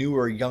 especially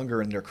newer,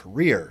 younger in their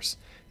careers,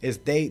 is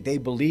they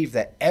believe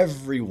that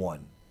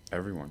everyone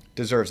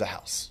deserves a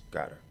house.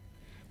 Got it.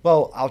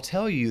 Well, I'll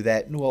tell you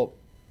that,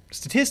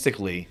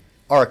 statistically,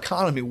 our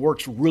economy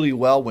works really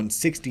well when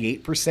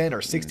 68%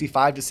 or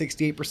 65 to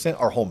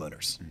 68% are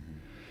homeowners.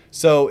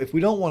 So if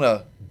we don't want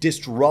to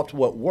disrupt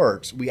what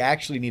works, we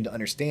actually need to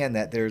understand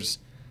that there's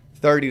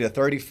 30 to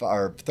 35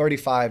 or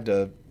 35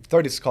 to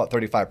 30, let's call it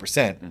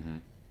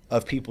 35%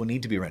 of people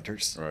need to be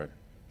renters. Right.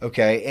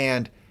 Okay.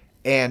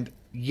 And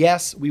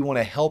yes, we want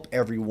to help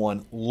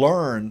everyone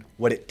learn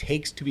what it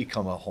takes to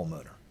become a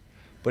homeowner,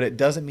 but it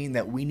doesn't mean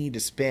that we need to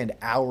spend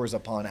hours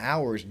upon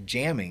hours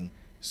jamming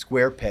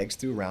square pegs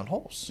through round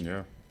holes.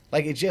 Yeah.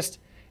 Like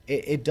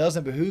it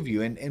doesn't behoove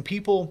you. And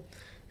people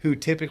who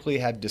typically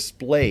have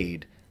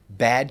displayed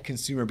bad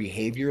consumer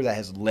behavior that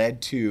has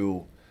led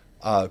to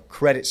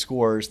credit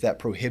scores that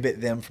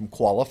prohibit them from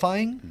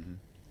qualifying,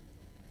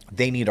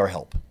 they need our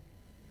help.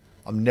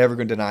 I'm never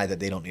going to deny that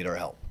they don't need our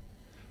help.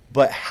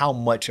 But how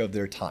much of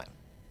their time?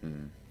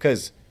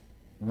 Because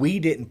we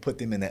didn't put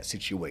them in that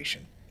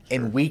situation,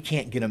 and we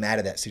can't get them out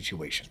of that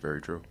situation. It's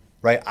very true.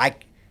 Right?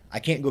 I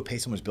can't go pay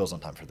someone's bills on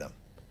time for them.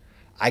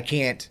 I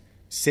can't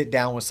sit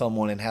down with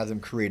someone and have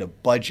them create a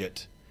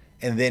budget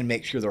and then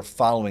make sure they're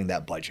following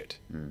that budget,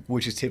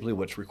 which is typically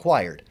what's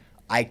required.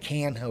 I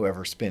can,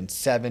 however, spend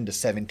 7 to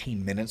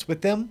 17 minutes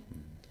with them,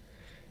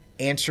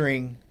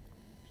 answering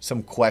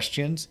some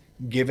questions,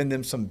 giving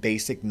them some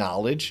basic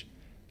knowledge,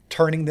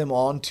 turning them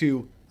on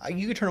to,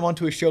 you could turn them on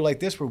to a show like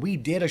this where we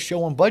did a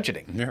show on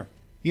budgeting. Yeah.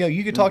 You know,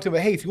 you could talk to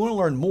them, hey, if you want to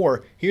learn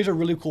more, here's a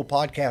really cool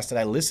podcast that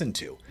I listened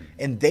to.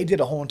 And they did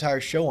a whole entire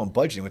show on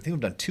budgeting. I think we've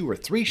done 2 or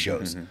 3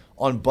 shows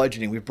on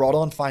budgeting. We've brought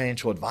on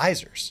financial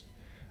advisors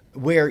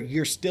where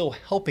you're still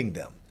helping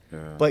them,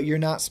 but you're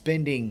not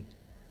spending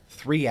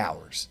 3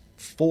 hours,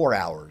 4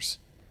 hours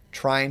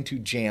trying to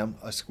jam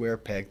a square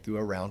peg through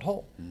a round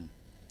hole.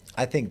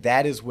 I think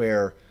that is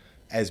where,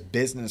 as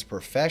business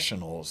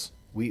professionals,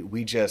 we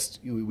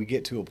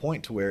get to a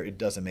point to where it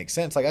doesn't make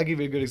sense. Like, I'll give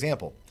you a good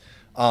example.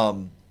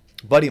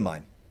 Buddy of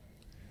mine,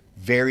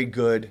 very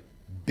good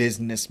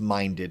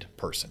business-minded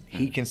person.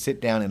 He can sit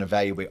down and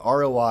evaluate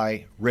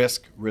ROI,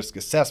 risk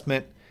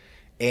assessment,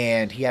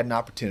 and he had an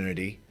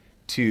opportunity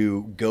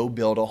to go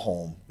build a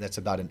home that's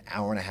about an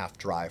hour and a half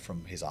drive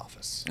from his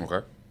office.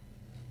 Okay.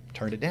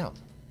 Turned it down.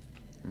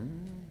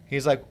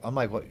 He's like, I'm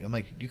like, what? I'm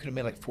like, you could have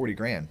made like 40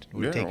 grand. It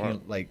would have taken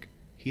you, like,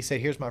 he said,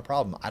 here's my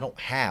problem. I don't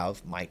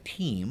have my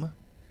team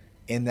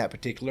in that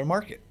particular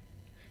market.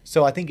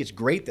 So I think it's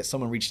great that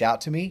someone reached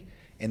out to me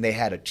and they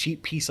had a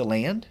cheap piece of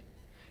land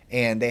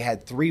and they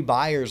had 3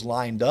 buyers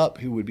lined up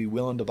who would be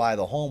willing to buy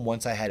the home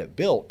once I had it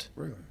built.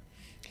 Really?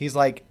 He's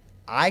like,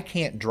 I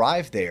can't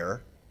drive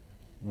there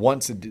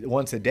once a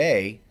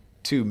day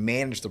to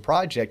manage the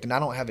project, and I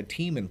don't have a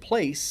team in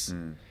place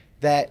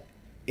that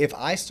if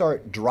I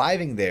start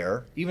driving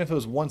there, even if it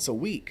was once a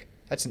week,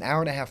 that's an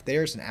hour and a half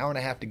there, it's an hour and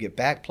a half to get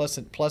back, plus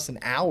an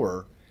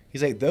hour.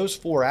 He's like, those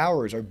 4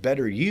 hours are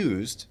better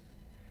used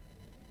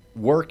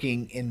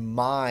working in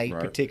my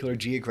particular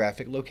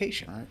geographic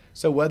location. Right.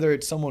 So whether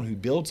it's someone who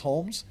builds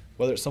homes,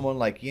 whether it's someone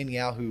like Yin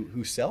Yao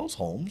who sells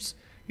homes,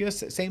 you know,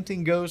 same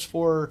thing goes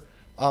for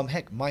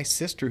heck, my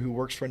sister who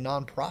works for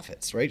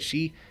nonprofits, right?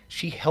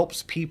 She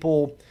helps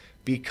people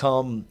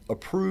become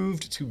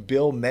approved to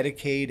bill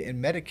Medicaid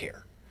and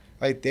Medicare,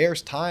 right?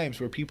 There's times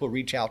where people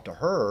reach out to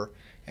her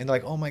and they're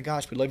like, oh my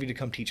gosh, we'd love you to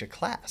come teach a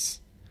class.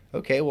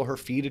 Okay, well, her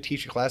fee to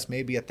teach a class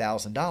may be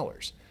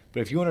 $1,000. But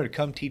if you want her to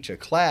come teach a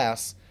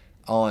class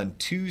on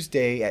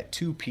Tuesday at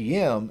 2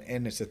 p.m.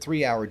 and it's a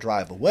 3-hour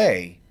drive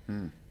away,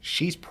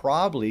 she's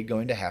probably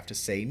going to have to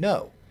say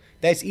no.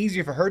 That's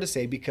easier for her to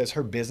say because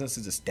her business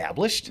is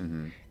established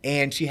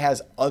and she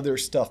has other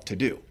stuff to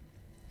do.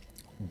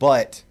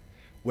 But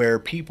where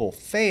people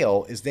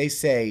fail is they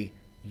say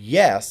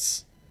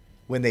yes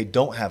when they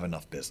don't have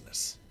enough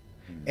business.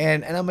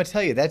 And I'm going to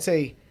tell you, that's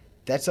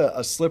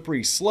a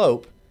slippery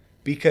slope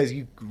because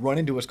you run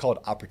into what's called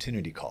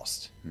opportunity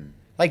cost.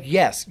 Like,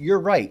 yes, you're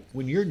right.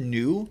 When you're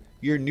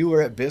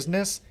newer at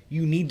business,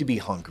 you need to be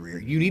hungrier.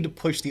 You need to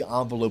push the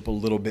envelope a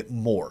little bit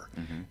more.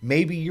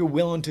 Maybe you're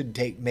willing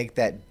to make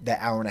that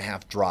hour and a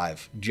half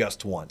drive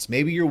just once.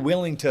 Maybe you're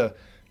willing to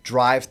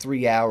drive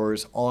 3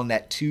 hours on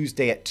that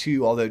Tuesday at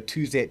 2, although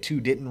Tuesday at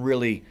 2 didn't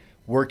really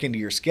work into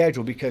your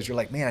schedule because you're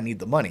like, man, I need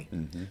the money.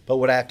 But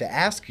what I have to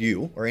ask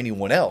you or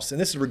anyone else,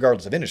 and this is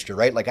regardless of industry,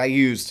 right? Like I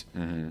used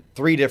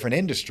 3 different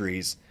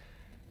industries.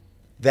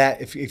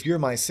 That if you're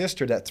my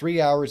sister, that 3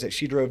 hours that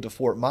she drove to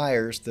Fort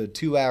Myers, the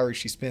 2 hours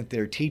she spent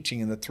there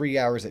teaching, and the 3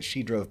 hours that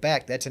she drove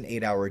back, that's an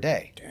 8-hour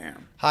day.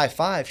 Damn. High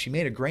five, she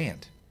made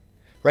 $1,000,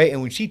 right?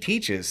 And when she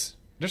teaches,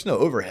 there's no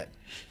overhead,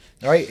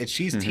 all right?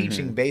 She's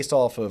teaching based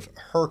off of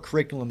her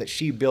curriculum that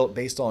she built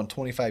based on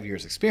 25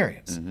 years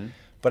experience.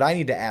 But I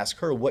need to ask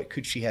her, what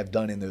could she have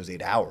done in those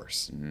 8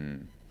 hours?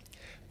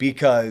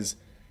 Because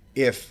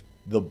if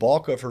the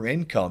bulk of her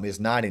income is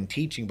not in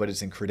teaching, but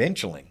it's in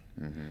credentialing,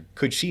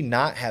 could she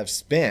not have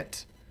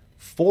spent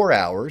 4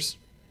 hours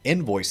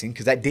invoicing,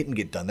 because that didn't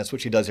get done. That's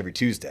what she does every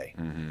Tuesday.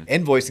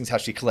 Invoicing is how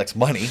she collects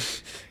money.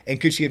 And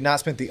could she have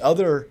not spent the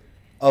other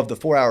of the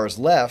 4 hours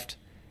left?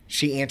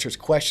 She answers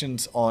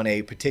questions on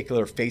a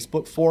particular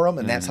Facebook forum,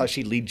 and that's how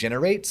she lead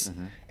generates.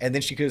 And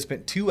then she could have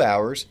spent 2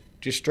 hours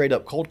just straight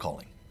up cold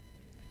calling.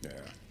 Yeah.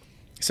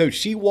 So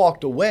she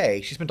walked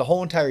away. She spent the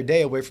whole entire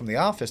day away from the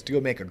office to go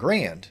make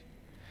 $1,000.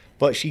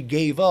 But she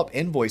gave up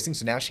invoicing,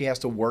 so now she has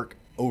to work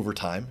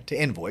overtime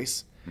to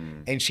invoice.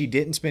 And she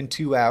didn't spend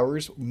 2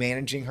 hours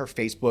managing her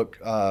Facebook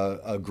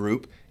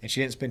group, and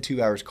she didn't spend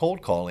 2 hours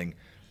cold calling,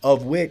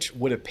 of which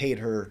would have paid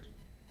her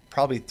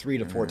probably 3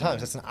 to 4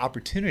 times. That's an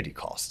opportunity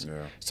cost.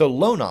 Yeah. So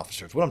loan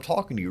officers, what I'm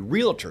talking to you,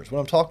 realtors, what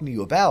I'm talking to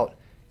you about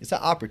is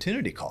that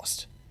opportunity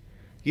cost.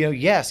 You know,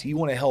 yes, you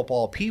want to help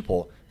all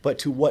people, but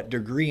to what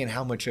degree and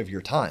how much of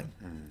your time?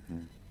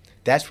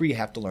 That's where you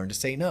have to learn to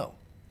say no.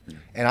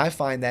 And I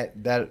find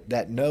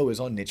that no is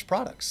on niche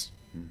products.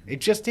 It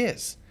just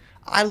is.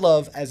 I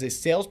love, as a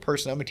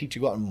salesperson, I'm going to teach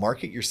you to go out and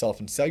market yourself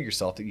and sell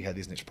yourself that you have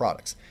these niche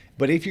products.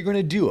 But if you're going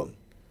to do them,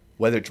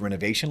 whether it's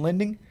renovation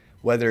lending,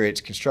 whether it's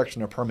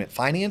construction or permit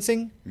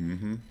financing,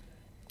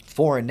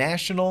 foreign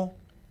national,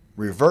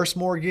 reverse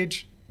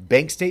mortgage,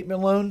 bank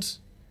statement loans,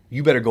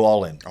 you better go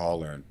all in.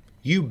 All in.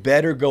 You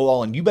better go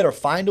all in. You better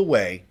find a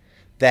way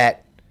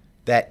that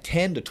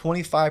 10 to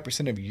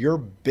 25% of your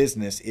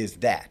business is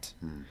that.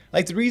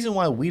 Like the reason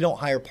why we don't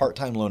hire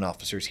part-time loan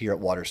officers here at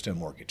Waterstone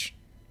Mortgage.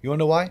 You want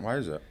to know why? Why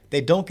is that?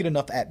 They don't get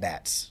enough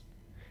at-bats.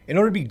 In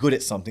order to be good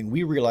at something,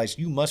 we realize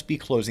you must be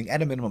closing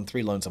at a minimum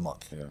 3 loans a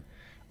month. Yeah.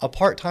 A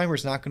part-timer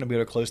is not going to be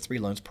able to close 3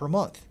 loans per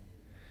month.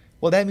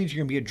 Well, that means you're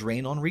going to be a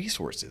drain on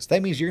resources.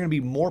 That means you're going to be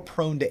more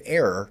prone to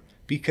error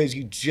because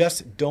you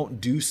just don't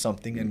do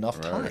something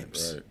enough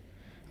times. Right.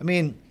 I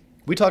mean,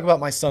 we talk about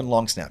my son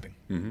long snapping.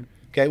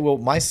 Okay, well,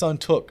 my son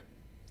took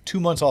 2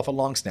 months off of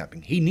long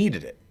snapping. He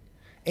needed it.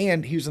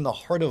 And he was in the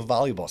heart of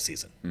volleyball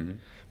season.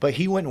 But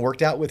he went and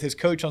worked out with his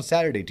coach on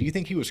Saturday. Do you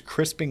think he was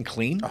crisp and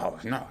clean? Oh,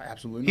 no,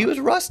 absolutely not. He was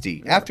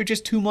rusty after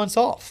just 2 months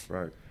off.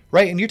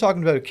 Right? And you're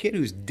talking about a kid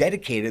who's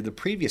dedicated the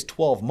previous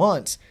 12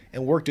 months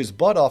and worked his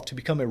butt off to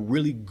become a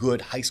really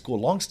good high school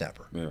long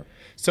snapper. Yeah.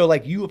 So,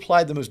 like, you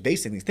applied the most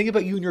basic things. Think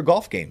about you and your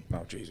golf game.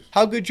 Oh, Jesus.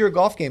 How good's your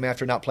golf game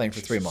after not playing for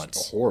 3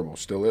 months? Horrible.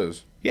 Still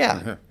is.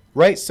 Yeah.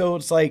 Right? So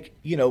it's like,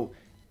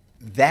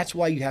 that's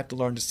why you have to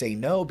learn to say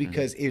no,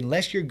 because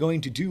unless you're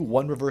going to do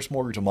one reverse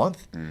mortgage a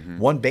month,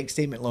 one bank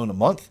statement loan a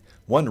month,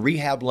 one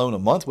rehab loan a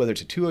month, whether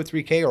it's a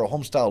 203K or a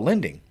home style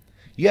lending,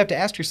 you have to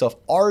ask yourself,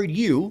 are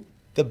you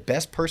the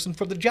best person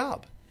for the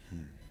job?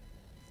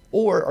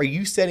 Or are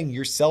you setting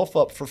yourself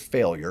up for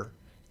failure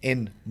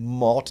in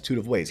multitude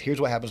of ways? Here's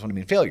what happens when I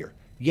mean failure.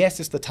 Yes,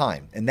 it's the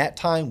time. And that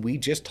time we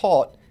just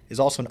taught is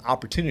also an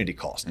opportunity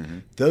cost.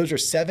 Those are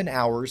 7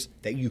 hours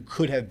that you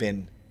could have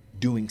been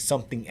doing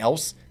something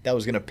else that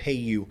was going to pay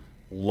you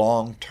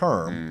long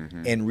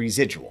term and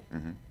residual.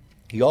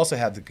 You also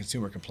have the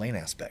consumer complaint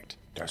aspect.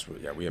 That's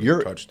what, we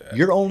haven't touched that.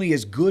 You're only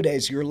as good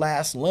as your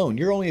last loan.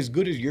 You're only as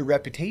good as your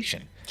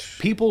reputation.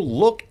 People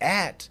look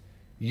at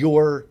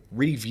your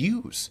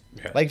reviews.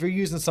 Yeah. Like if you're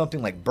using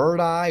something like Bird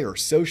Eye or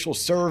Social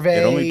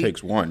Survey. It only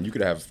takes one. You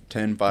could have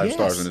 10 5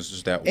 stars and it's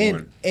just that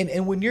one.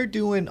 And when you're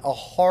doing a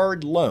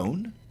hard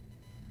loan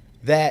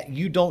that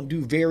you don't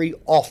do very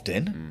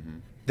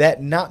often,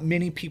 that not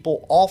many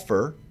people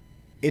offer,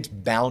 it's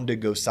bound to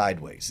go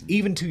sideways. Not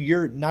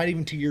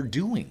even to your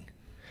doing.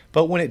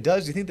 But when it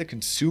does, you think the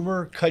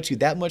consumer cuts you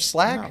that much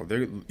slack?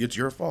 No, it's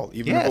your fault,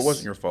 even if it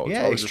wasn't your fault.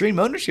 Yeah, extreme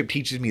ownership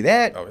teaches me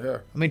that. Oh, yeah.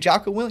 I mean,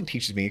 Jocko Willink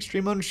teaches me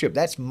extreme ownership.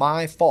 That's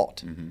my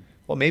fault.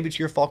 Well, maybe it's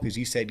your fault because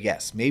you said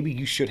yes. Maybe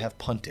you should have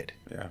punted.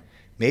 Yeah.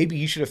 Maybe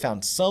you should have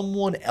found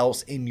someone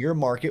else in your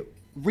market,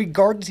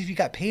 regardless if you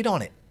got paid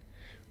on it.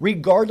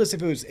 Regardless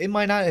if it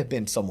might not have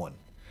been someone.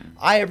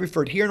 I have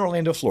referred here in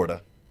Orlando,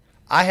 Florida,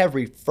 I have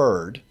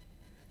referred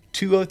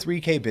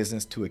 203K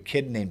business to a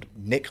kid named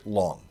Nick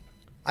Long.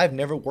 I've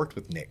never worked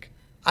with Nick.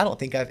 I don't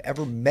think I've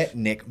ever met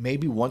Nick,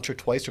 maybe once or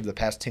twice over the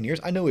past 10 years.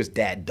 I know his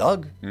dad,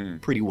 Doug,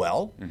 pretty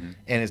well.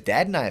 And his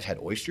dad and I have had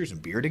oysters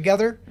and beer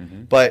together.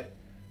 But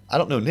I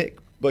don't know Nick.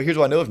 But here's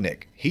what I know of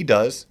Nick. He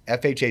does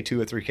FHA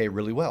 203K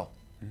really well.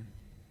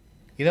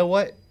 You know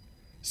what?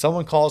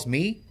 Someone calls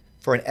me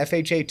for an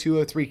FHA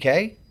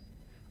 203K.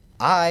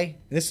 And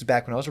this is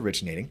back when I was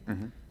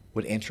originating,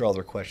 would answer all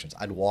their questions.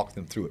 I'd walk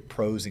them through it,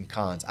 pros and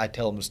cons. I'd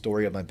tell them the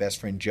story of my best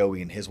friend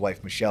Joey and his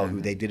wife Michelle,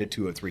 who they did a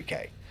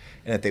 203K.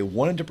 And if they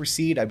wanted to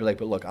proceed, I'd be like,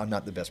 but look, I'm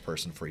not the best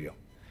person for you.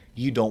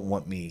 You don't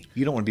want me.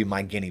 You don't want to be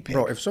my guinea pig.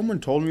 Bro, if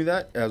someone told me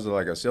that as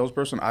like a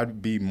salesperson,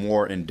 I'd be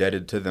more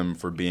indebted to them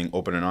for being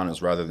open and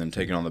honest rather than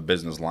taking on the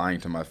business,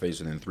 lying to my face,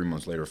 and then 3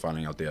 months later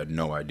finding out they had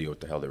no idea what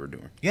the hell they were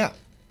doing. Yeah.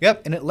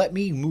 Yep. And it let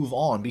me move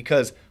on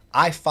because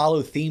I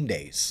follow theme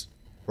days.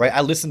 Right,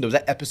 I listened to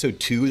that episode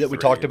 2 that we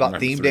talked about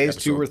theme days,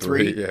 2 or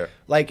 3. Yeah.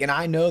 And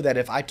I know that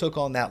if I took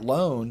on that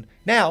loan,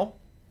 now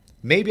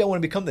maybe I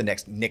want to become the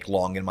next Nick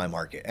Long in my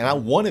market, and I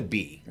want to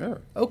be. Yeah.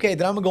 Okay,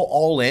 then I'm gonna go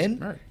all in.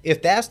 Right.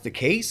 If that's the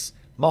case,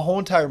 my whole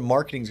entire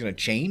marketing is going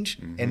to change,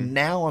 and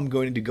now I'm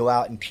going to go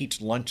out and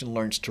teach lunch and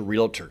learns to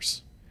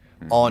realtors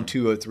on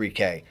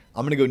 203K.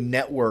 I'm going to go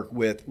network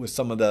with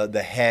some of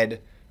the head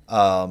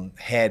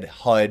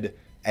HUD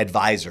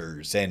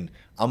advisors, and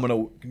I'm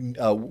going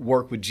to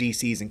work with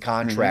GCs and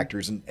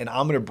contractors, and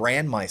I'm going to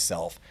brand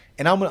myself,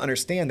 and I'm going to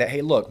understand that,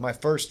 hey, look, my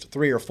first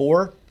 3 or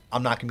 4,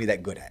 I'm not going to be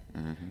that good at.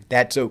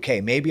 That's okay.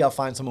 Maybe I'll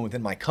find someone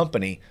within my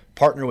company,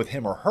 partner with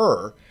him or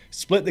her,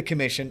 split the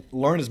commission,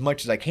 learn as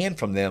much as I can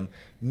from them,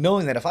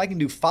 knowing that if I can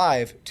do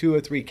 5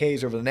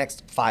 203Ks over the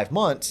next 5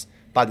 months,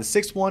 by the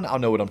 6th one, I'll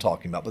know what I'm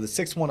talking about. By the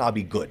 6th one, I'll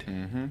be good.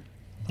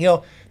 You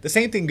know, the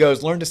same thing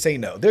goes, learn to say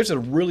no. There's a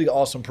really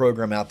awesome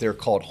program out there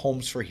called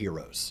Homes for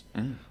Heroes.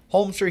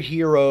 Homes for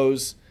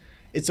Heroes,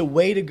 it's a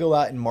way to go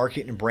out and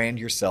market and brand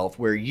yourself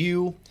where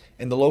you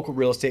and the local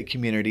real estate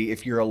community,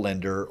 if you're a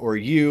lender, or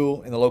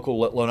you and the local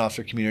loan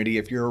officer community,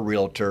 if you're a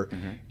realtor,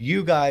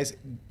 you guys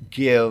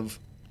give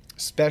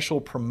special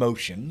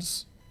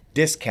promotions,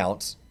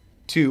 discounts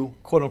to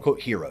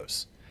quote-unquote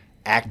heroes.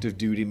 Active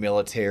duty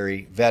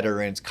military,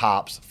 veterans,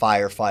 cops,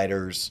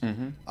 firefighters,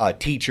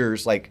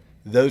 teachers, like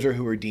those are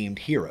who are deemed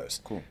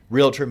heroes. Cool.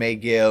 Realtor may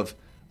give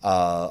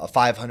a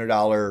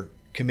 $500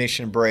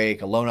 commission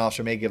break. A loan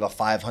officer may give a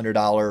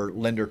 $500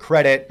 lender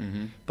credit.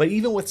 But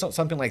even with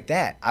something like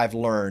that, I've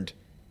learned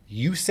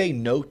you say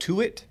no to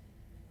it.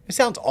 It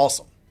sounds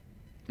awesome,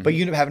 but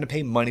you end up having to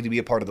pay money to be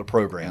a part of the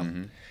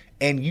program.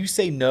 And you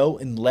say no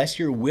unless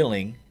you're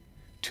willing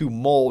to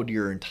mold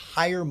your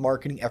entire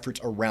marketing efforts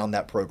around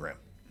that program.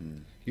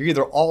 You're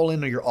either all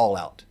in or you're all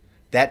out.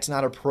 That's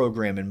not a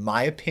program, in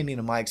my opinion,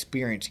 in my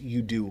experience,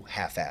 you do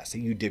half-ass, that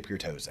you dip your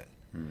toes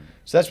in.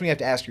 So that's when you have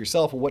to ask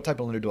yourself, well, what type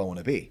of lender do I want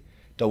to be?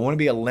 Do I want to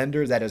be a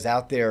lender that is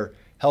out there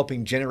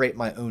helping generate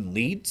my own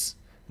leads,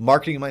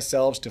 marketing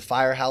myself to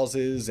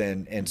firehouses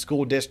and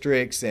school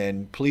districts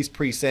and police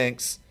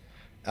precincts,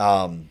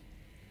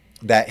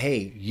 that,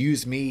 hey,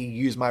 use me,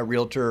 use my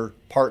realtor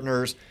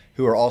partners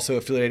who are also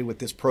affiliated with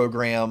this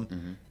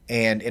program,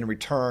 and in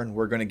return,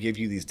 we're going to give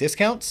you these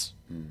discounts?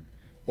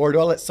 Or do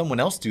I let someone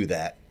else do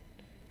that?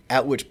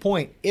 At which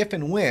point, if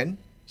and when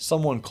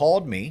someone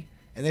called me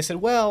and they said,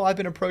 well, I've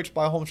been approached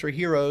by Homes for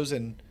Heroes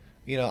and,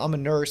 you know, I'm a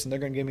nurse and they're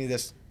going to give me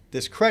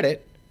this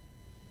credit,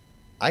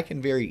 I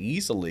can very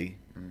easily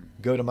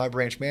go to my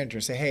branch manager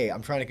and say, hey,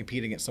 I'm trying to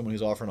compete against someone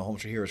who's offering a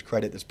Homes for Heroes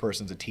credit. This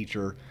person's a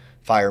teacher,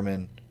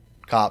 fireman,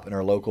 cop in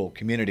our local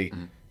community.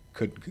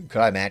 Could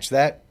I match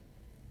that?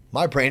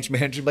 My branch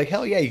manager would be like,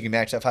 hell yeah, you can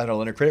match that $500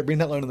 line of credit. Bring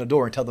that loan in the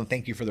door and tell them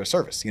thank you for their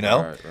service, you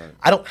know? Right.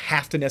 I don't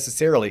have to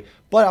necessarily,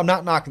 but I'm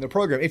not knocking the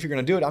program. If you're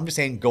going to do it, I'm just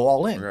saying go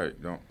all in. Right.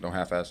 Don't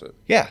half-ass it.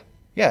 Yeah.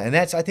 And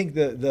that's, I think,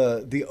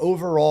 the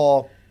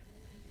overall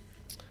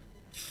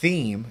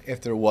theme, if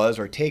there was,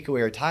 or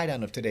takeaway or tie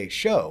down of today's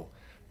show,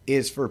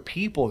 is for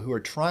people who are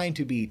trying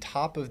to be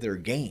top of their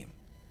game.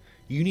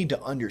 You need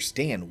to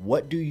understand,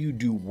 what do you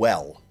do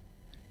well,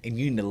 and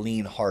you need to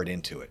lean hard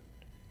into it.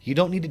 You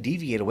don't need to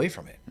deviate away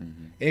from it.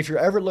 And if you're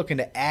ever looking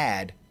to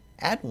add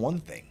one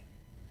thing.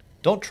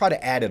 Don't try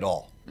to add it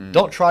all.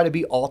 Don't try to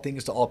be all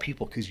things to all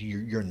people, because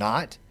you're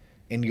not,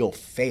 and you'll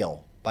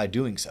fail by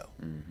doing so.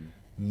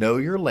 Know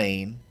your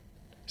lane,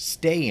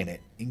 stay in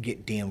it, and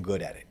get damn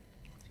good at it.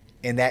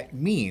 And that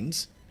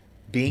means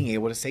being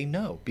able to say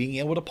no, being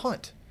able to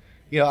punt.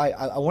 You know,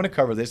 I want to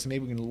cover this, and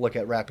maybe we can look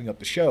at wrapping up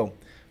the show.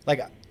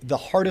 Like, the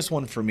hardest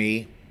one for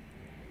me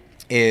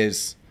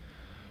is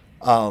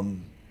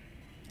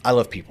I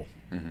love people.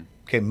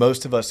 Okay,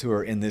 most of us who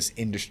are in this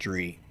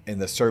industry, in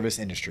the service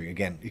industry,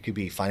 again, it could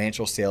be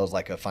financial sales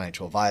like a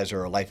financial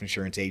advisor or a life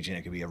insurance agent.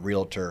 It could be a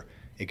realtor.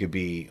 It could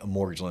be a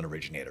mortgage loan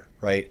originator,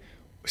 right?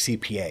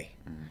 CPA.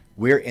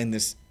 We're in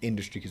this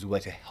industry because we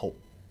like to help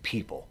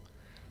people.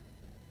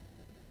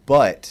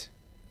 But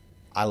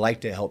I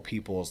like to help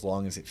people as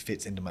long as it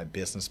fits into my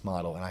business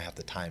model and I have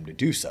the time to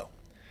do so.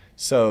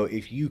 So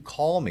if you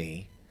call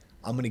me,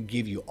 I'm going to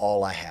give you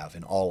all I have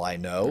and all I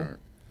know. Right.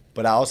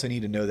 But I also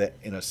need to know that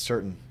in a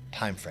certain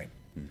time frame.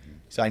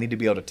 So I need to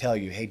be able to tell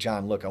you, hey,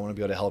 John, look, I want to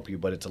be able to help you,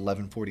 but it's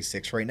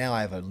 11:46 right now.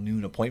 I have a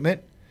noon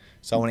appointment.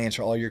 So I want to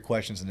answer all your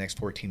questions in the next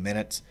 14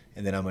 minutes,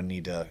 and then I'm going to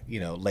need to,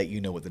 let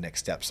you know what the next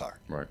steps are.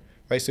 Right.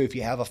 So if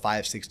you have a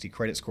 560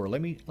 credit score,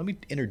 let me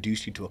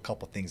introduce you to a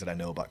couple things that I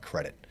know about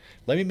credit.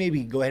 Let me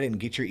maybe go ahead and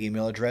get your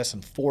email address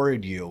and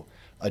forward you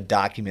a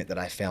document that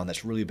I found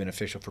that's really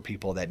beneficial for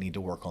people that need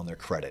to work on their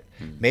credit.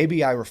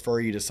 Maybe I refer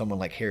you to someone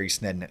like Harry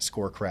Snedden at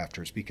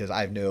ScoreCrafters, because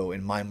I know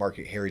in my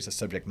market, Harry's a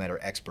subject matter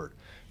expert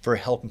for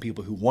helping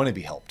people who want to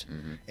be helped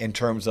in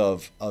terms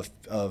of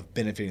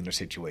benefiting their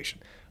situation.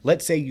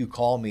 Let's say you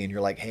call me and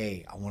you're like,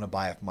 hey, I want to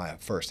buy my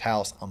first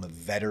house. I'm a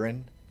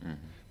veteran,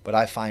 but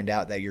I find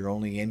out that your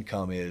only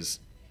income is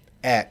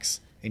X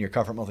and your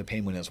comfort monthly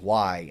payment is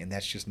Y, and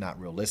that's just not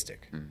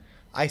realistic.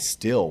 I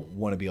still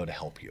want to be able to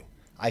help you.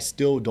 I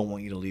still don't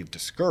want you to leave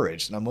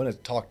discouraged, and I'm going to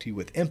talk to you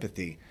with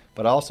empathy,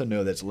 but I also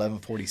know that it's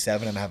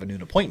 11:47 and I have a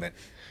noon appointment.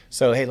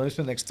 So, hey, let me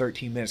spend the next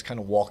 13 minutes kind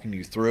of walking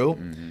you through.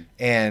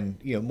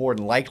 And, more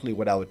than likely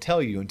what I would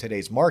tell you in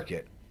today's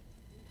market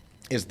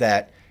is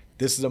that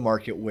this is a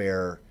market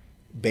where,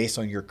 based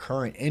on your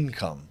current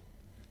income,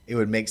 it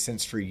would make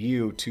sense for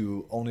you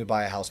to only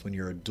buy a house when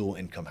you're a dual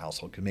income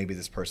household, because maybe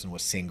this person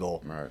was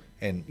single. Right.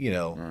 And,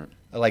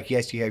 like,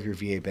 yes, you have your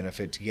VA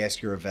benefits.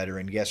 Yes, you're a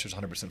veteran. Yes, there's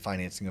 100%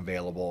 financing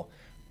available.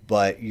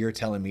 But you're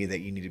telling me that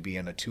you need to be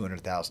in a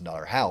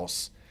 $200,000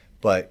 house,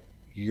 but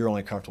you're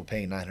only comfortable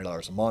paying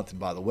 $900 a month. And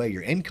by the way,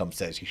 your income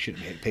says you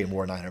shouldn't pay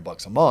more than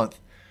 $900 a month.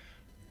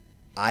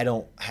 I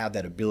don't have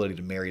that ability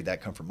to marry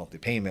that comfort monthly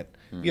payment.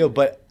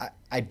 But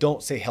I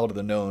don't say hell to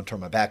the no and turn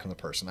my back on the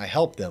person. I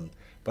help them,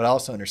 but I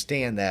also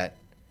understand that,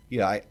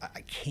 I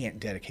can't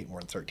dedicate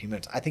more than 13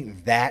 minutes. I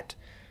think that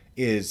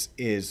is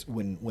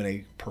when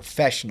a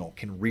professional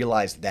can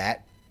realize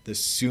that, the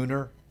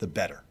sooner the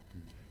better,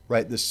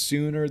 right? The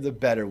sooner the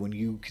better, when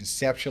you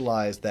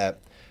conceptualize that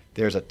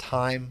there's a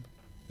time,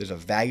 there's a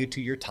value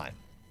to your time,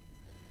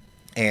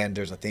 and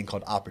there's a thing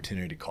called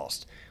opportunity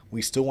cost.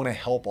 We still want to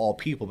help all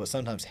people, but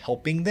sometimes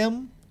helping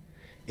them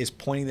is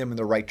pointing them in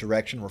the right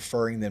direction,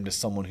 referring them to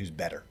someone who's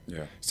better,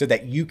 so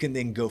that you can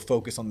then go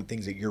focus on the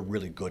things that you're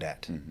really good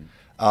at.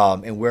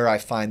 And where I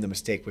find the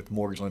mistake with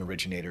mortgage loan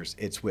originators,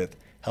 it's with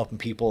helping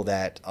people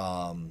that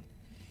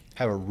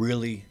have a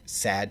really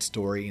sad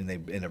story and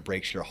it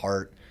breaks your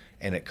heart,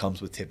 and it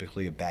comes with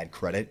typically a bad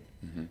credit.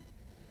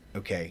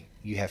 Okay,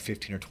 you have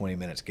 15 or 20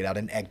 minutes. Get out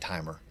an egg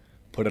timer,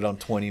 put it on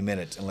 20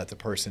 minutes, and let the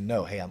person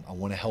know, hey, I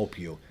want to help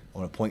you. I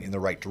want to point you in the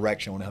right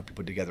direction. I want to help you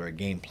put together a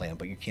game plan,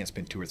 but you can't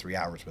spend 2 or 3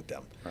 hours with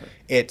them. Right.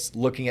 It's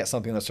looking at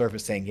something on the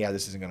surface saying, yeah,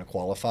 this isn't going to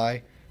qualify.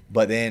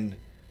 But then,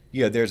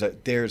 there's a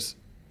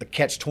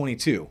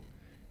catch-22.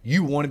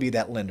 You want to be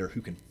that lender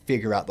who can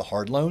figure out the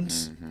hard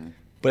loans.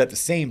 But at the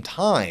same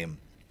time,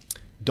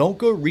 don't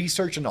go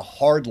researching a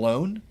hard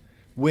loan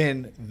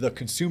when the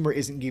consumer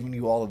isn't giving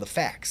you all of the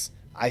facts.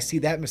 I see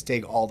that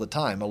mistake all the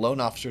time. A loan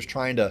officer's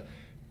trying to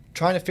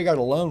figure out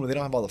a loan when they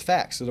don't have all the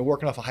facts. So they're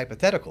working off of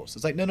hypotheticals.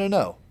 It's like,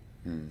 no.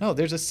 No,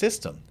 there's a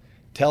system.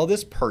 Tell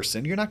this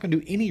person you're not going to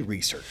do any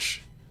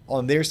research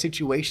on their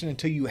situation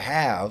until you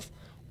have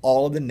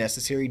all of the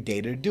necessary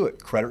data to do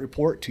it. Credit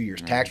report, 2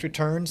 years tax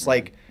returns.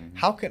 Like,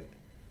 how can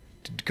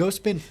to go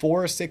spend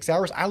 4 or 6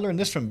 hours? I learned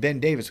this from Ben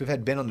Davis. We've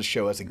had Ben on the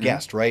show as a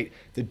guest, right?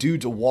 The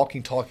dude's a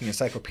walking, talking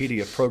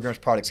encyclopedia of programs,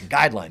 products, and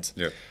guidelines.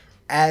 Yeah.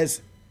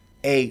 As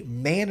a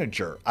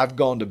manager, I've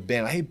gone to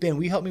Ben. Hey, Ben,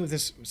 will you help me with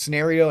this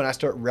scenario? And I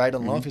start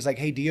writing along. He's like,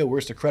 hey, Dio,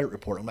 where's the credit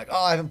report? I'm like,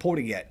 oh, I haven't pulled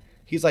it yet.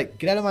 He's like,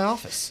 get out of my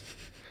office.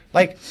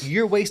 Like,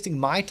 you're wasting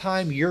my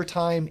time, your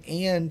time,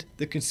 and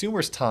the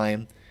consumer's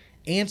time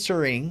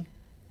answering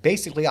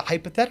basically a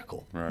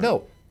hypothetical. Right.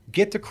 No,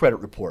 get the credit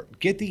report,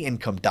 get the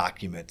income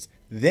documents,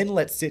 then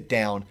let's sit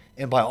down,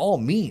 and by all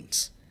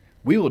means,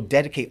 we will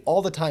dedicate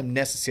all the time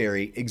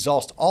necessary,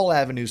 exhaust all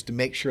avenues to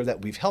make sure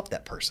that we've helped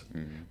that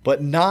person.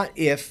 But not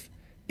if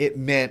it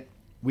meant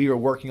we were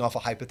working off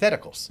of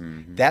hypotheticals.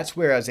 That's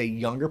where, as a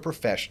younger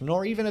professional,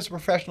 or even as a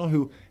professional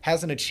who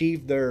hasn't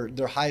achieved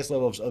their highest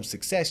levels of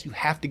success, you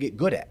have to get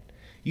good at.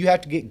 You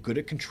have to get good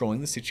at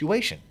controlling the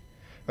situation,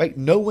 right?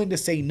 Know when to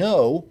say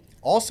no.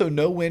 Also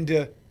know when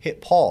to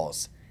hit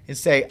pause and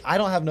say, I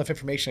don't have enough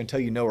information to tell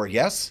you no or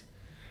yes.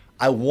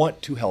 I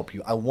want to help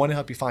you. I want to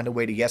help you find a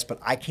way to yes, but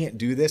I can't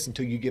do this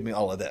until you give me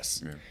all of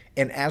this. Yeah.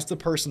 And as the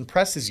person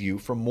presses you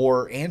for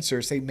more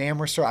answers, say,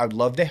 ma'am or sir, I'd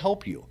love to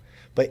help you,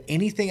 but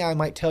anything I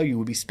might tell you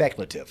would be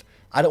speculative.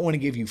 I don't want to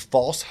give you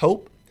false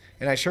hope,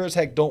 and I sure as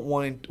heck don't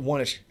want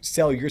to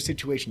sell your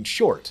situation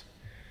short.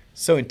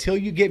 So until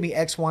you get me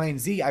X, Y,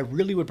 and Z, I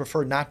really would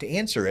prefer not to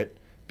answer it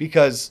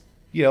because,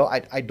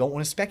 I don't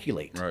want to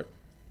speculate. Right.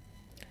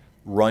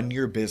 Run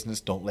your business.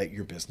 Don't let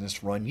your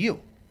business run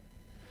you.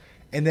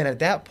 And then at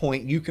that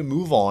point, you can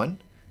move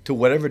on to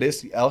whatever it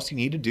is else you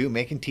need to do,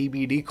 making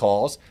TBD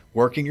calls,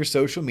 working your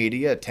social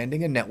media,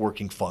 attending a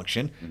networking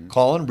function,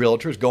 calling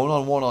realtors, going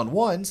on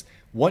one-on-ones.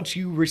 Once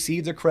you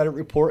receive the credit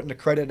report and the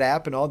credit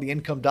app and all the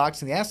income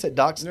docs and the asset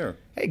docs,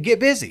 hey, get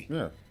busy.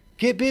 Yeah.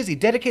 Get busy.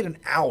 Dedicate an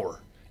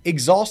hour.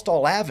 Exhaust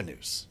all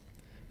avenues.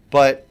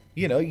 But,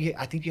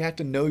 I think you have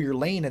to know your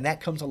lane, and that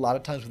comes a lot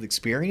of times with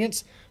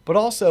experience. But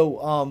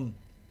also,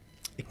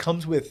 it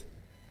comes with,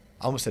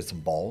 I almost said some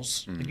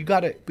balls. But you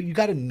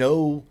gotta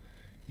know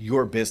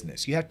your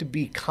business. You have to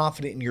be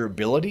confident in your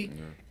ability,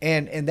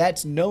 and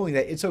that's knowing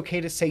that it's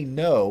okay to say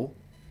no,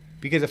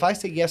 because if I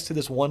say yes to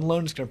this one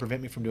loan, it's going to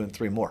prevent me from doing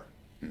 3 more.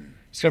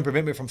 It's going to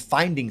prevent me from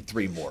finding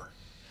 3 more.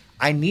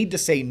 I need to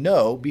say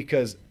no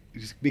because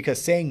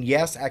saying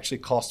yes actually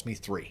costs me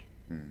 3.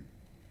 I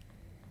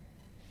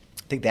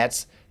think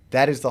that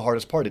is the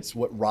hardest part. It's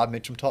what Rob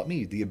Mitchum taught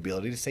me: the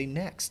ability to say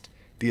next,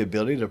 the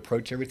ability to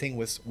approach everything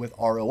with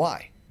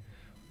ROI.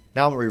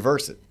 Now I'm gonna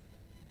reverse it.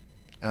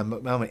 I'm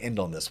gonna end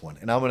on this one,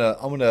 and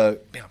I'm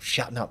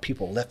shouting out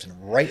people left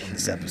and right on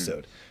this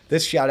episode.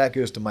 This shout out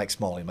goes to Mike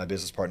Smalley, my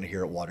business partner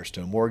here at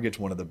Waterstone Mortgage,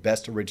 one of the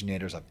best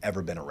originators I've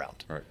ever been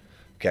around. Right.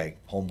 Okay,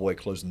 homeboy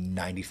closed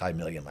 $95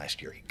 million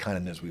last year. He kind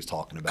of knows what he was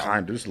talking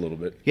about. Just a little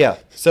bit. Yeah.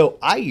 So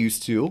I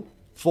used to,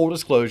 full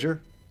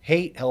disclosure,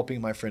 hate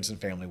helping my friends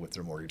and family with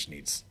their mortgage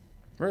needs.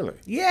 Really?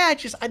 Yeah,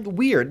 I'm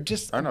weird.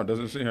 I know, it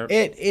doesn't seem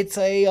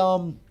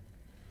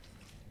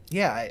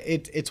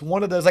it's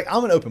one of those, like,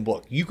 I'm an open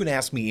book. You can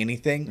ask me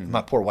anything.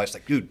 My poor wife's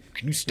like, dude,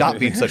 can you stop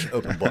being such an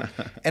open book?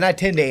 And I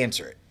tend to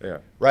answer it. Yeah.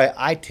 Right?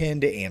 I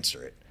tend to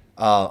answer it.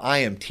 I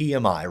am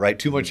TMI, right?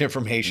 Too much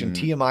information,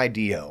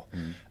 TMI-DO.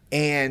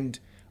 And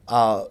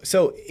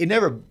so it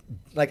never,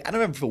 like, I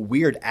don't ever feel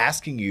weird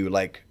asking you,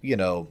 like,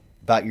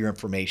 about your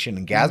information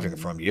and gathering it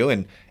from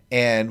you.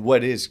 And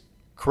what is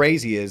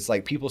crazy is,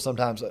 like, people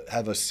sometimes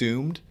have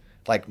assumed,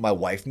 like, my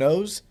wife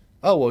knows.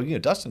 Oh, well,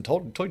 Dustin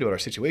told you about our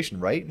situation,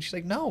 right? And she's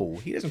like, no,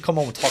 he doesn't come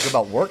home and talk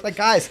about work. Like,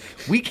 guys,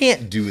 we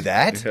can't do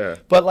that. Yeah.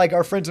 But, like,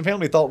 our friends and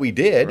family thought we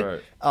did.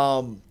 Right.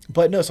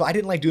 But no, so I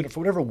didn't like doing it for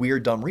whatever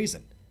weird, dumb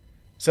reason.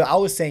 So I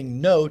was saying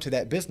no to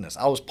that business.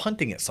 I was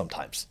punting it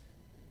sometimes.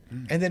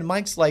 And then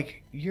Mike's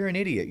like, you're an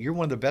idiot. You're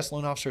one of the best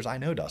loan officers I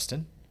know,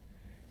 Dustin.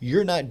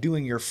 You're not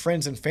doing your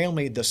friends and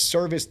family the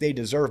service they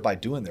deserve by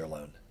doing their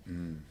loan.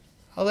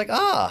 I was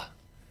like,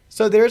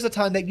 so there's a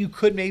time that you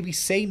could maybe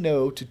say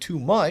no to too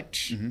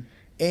much,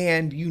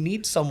 and you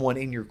need someone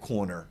in your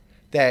corner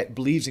that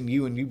believes in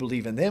you and you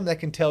believe in them that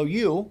can tell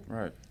you,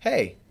 right,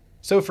 hey.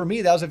 So for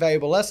me, that was a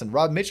valuable lesson.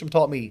 Rob Mitchum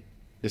taught me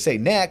to say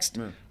next.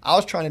 I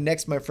was trying to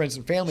next my friends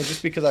and family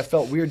just because I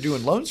felt weird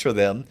doing loans for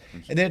them.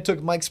 And then it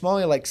took Mike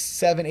Smalley like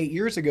 7-8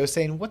 years ago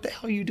saying, what the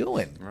hell are you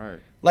doing? Right.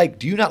 Like,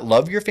 do you not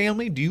love your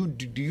family? Do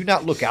you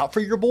not look out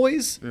for your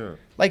boys? Yeah.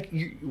 Like,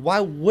 why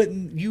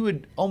wouldn't you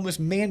would almost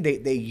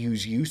mandate they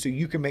use you so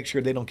you can make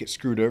sure they don't get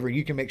screwed over.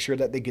 You can make sure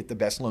that they get the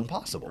best loan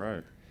possible.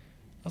 Right.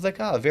 I was like,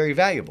 very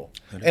valuable.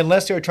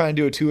 Unless they were trying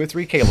to do a 2 or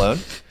 3K loan,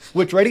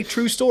 which, ready,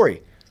 true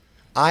story.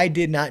 I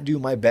did not do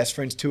my best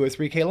friend's 2 or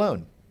 3K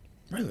loan.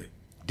 Really?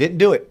 Didn't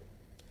do it.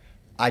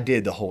 I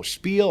did the whole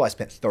spiel. I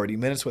spent 30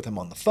 minutes with him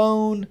on the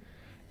phone.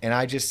 And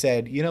I just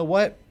said, you know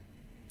what?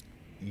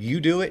 You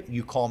do it.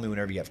 You call me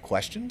whenever you have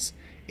questions.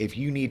 If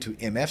you need to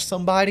MF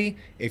somebody,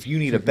 if you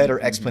need a better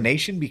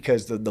explanation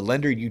because the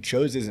lender you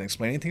chose isn't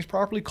explaining things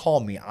properly,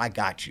 call me. I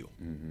got you.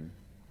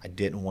 I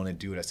didn't want to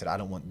do it. I said, I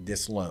don't want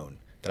this loan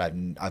that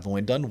I've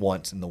only done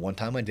once. And the one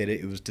time I did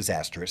it, it was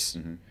disastrous.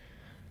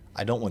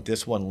 I don't want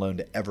this one loan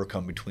to ever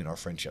come between our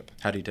friendship.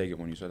 How did he take it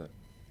when you said that?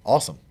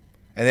 Awesome.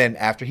 And then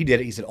after he did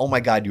it, he said, oh my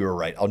God, you were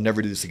right. I'll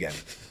never do this again.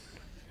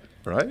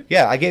 Right?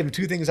 Yeah, I gave him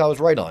 2 things I was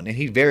right on, and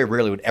he very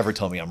rarely would ever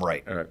tell me I'm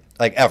right. All right.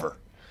 Like, ever.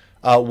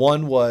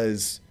 One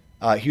was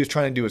he was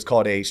trying to do what's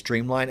called a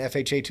streamline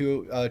FHA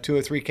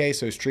 203K,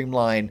 so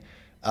streamline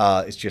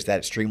It's just that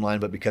it's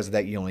streamlined, but because of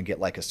that, you only get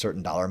like a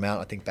certain dollar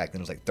amount. I think back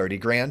then it was like 30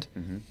 grand.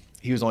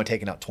 He was only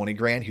taking out 20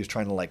 grand. He was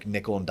trying to like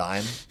nickel and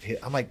dime.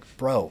 I'm like,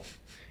 bro,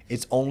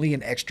 it's only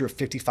an extra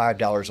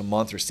 $55 a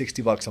month or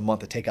 $60 a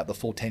month to take out the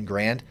full 10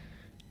 grand.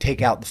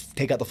 Take out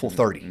the full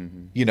 30.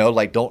 You know,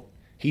 like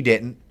he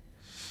didn't.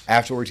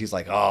 Afterwards, he's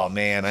like, oh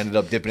man, I ended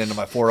up dipping into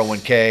my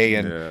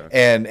 401k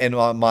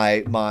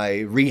and my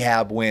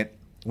rehab went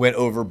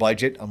over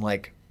budget. I'm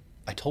like,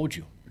 I told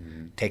you,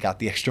 take out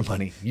the extra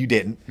money. You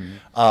didn't.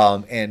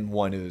 And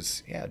one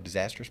is a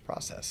disastrous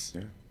process.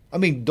 Yeah. I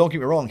mean, don't get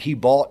me wrong. He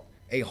bought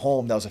a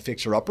home that was a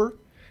fixer-upper,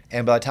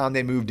 and by the time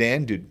they moved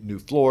in, did new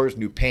floors,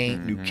 new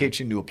paint, new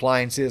kitchen, new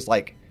appliances.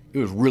 Like, it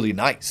was really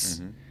nice,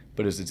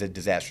 but it was a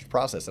disastrous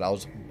process, and I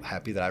was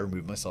happy that I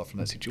removed myself from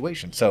that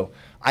situation. So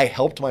I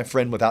helped my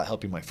friend without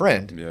helping my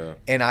friend,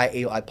 and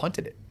I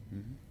punted it.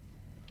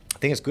 I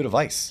think it's good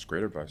advice. It's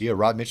great advice. Yeah,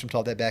 Rod Mitchum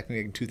taught that back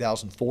in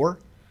 2004.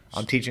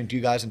 I'm teaching it to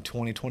you guys in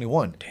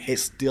 2021. Damn. It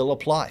still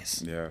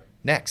applies. Yeah.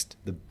 Next,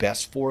 the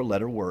best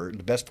four-letter word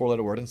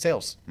in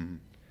sales.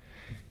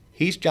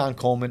 He's John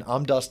Coleman.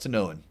 I'm Dustin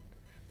Owen.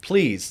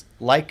 Please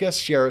like us,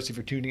 share us if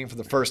you're tuning in for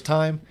the first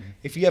time.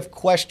 If you have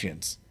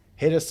questions,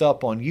 hit us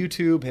up on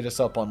YouTube, hit us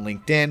up on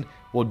LinkedIn.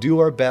 We'll do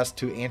our best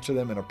to answer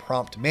them in a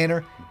prompt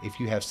manner. If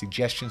you have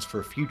suggestions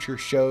for future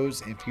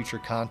shows and future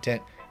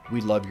content,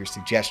 we love your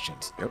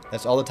suggestions.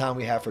 That's all the time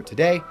we have for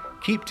today.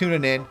 Keep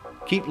tuning in,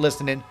 keep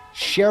listening,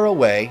 share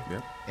away,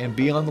 and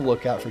be on the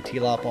lookout for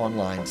TLOP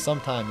Online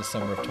sometime this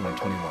summer of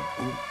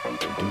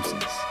 2021.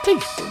 Deuces.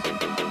 Peace.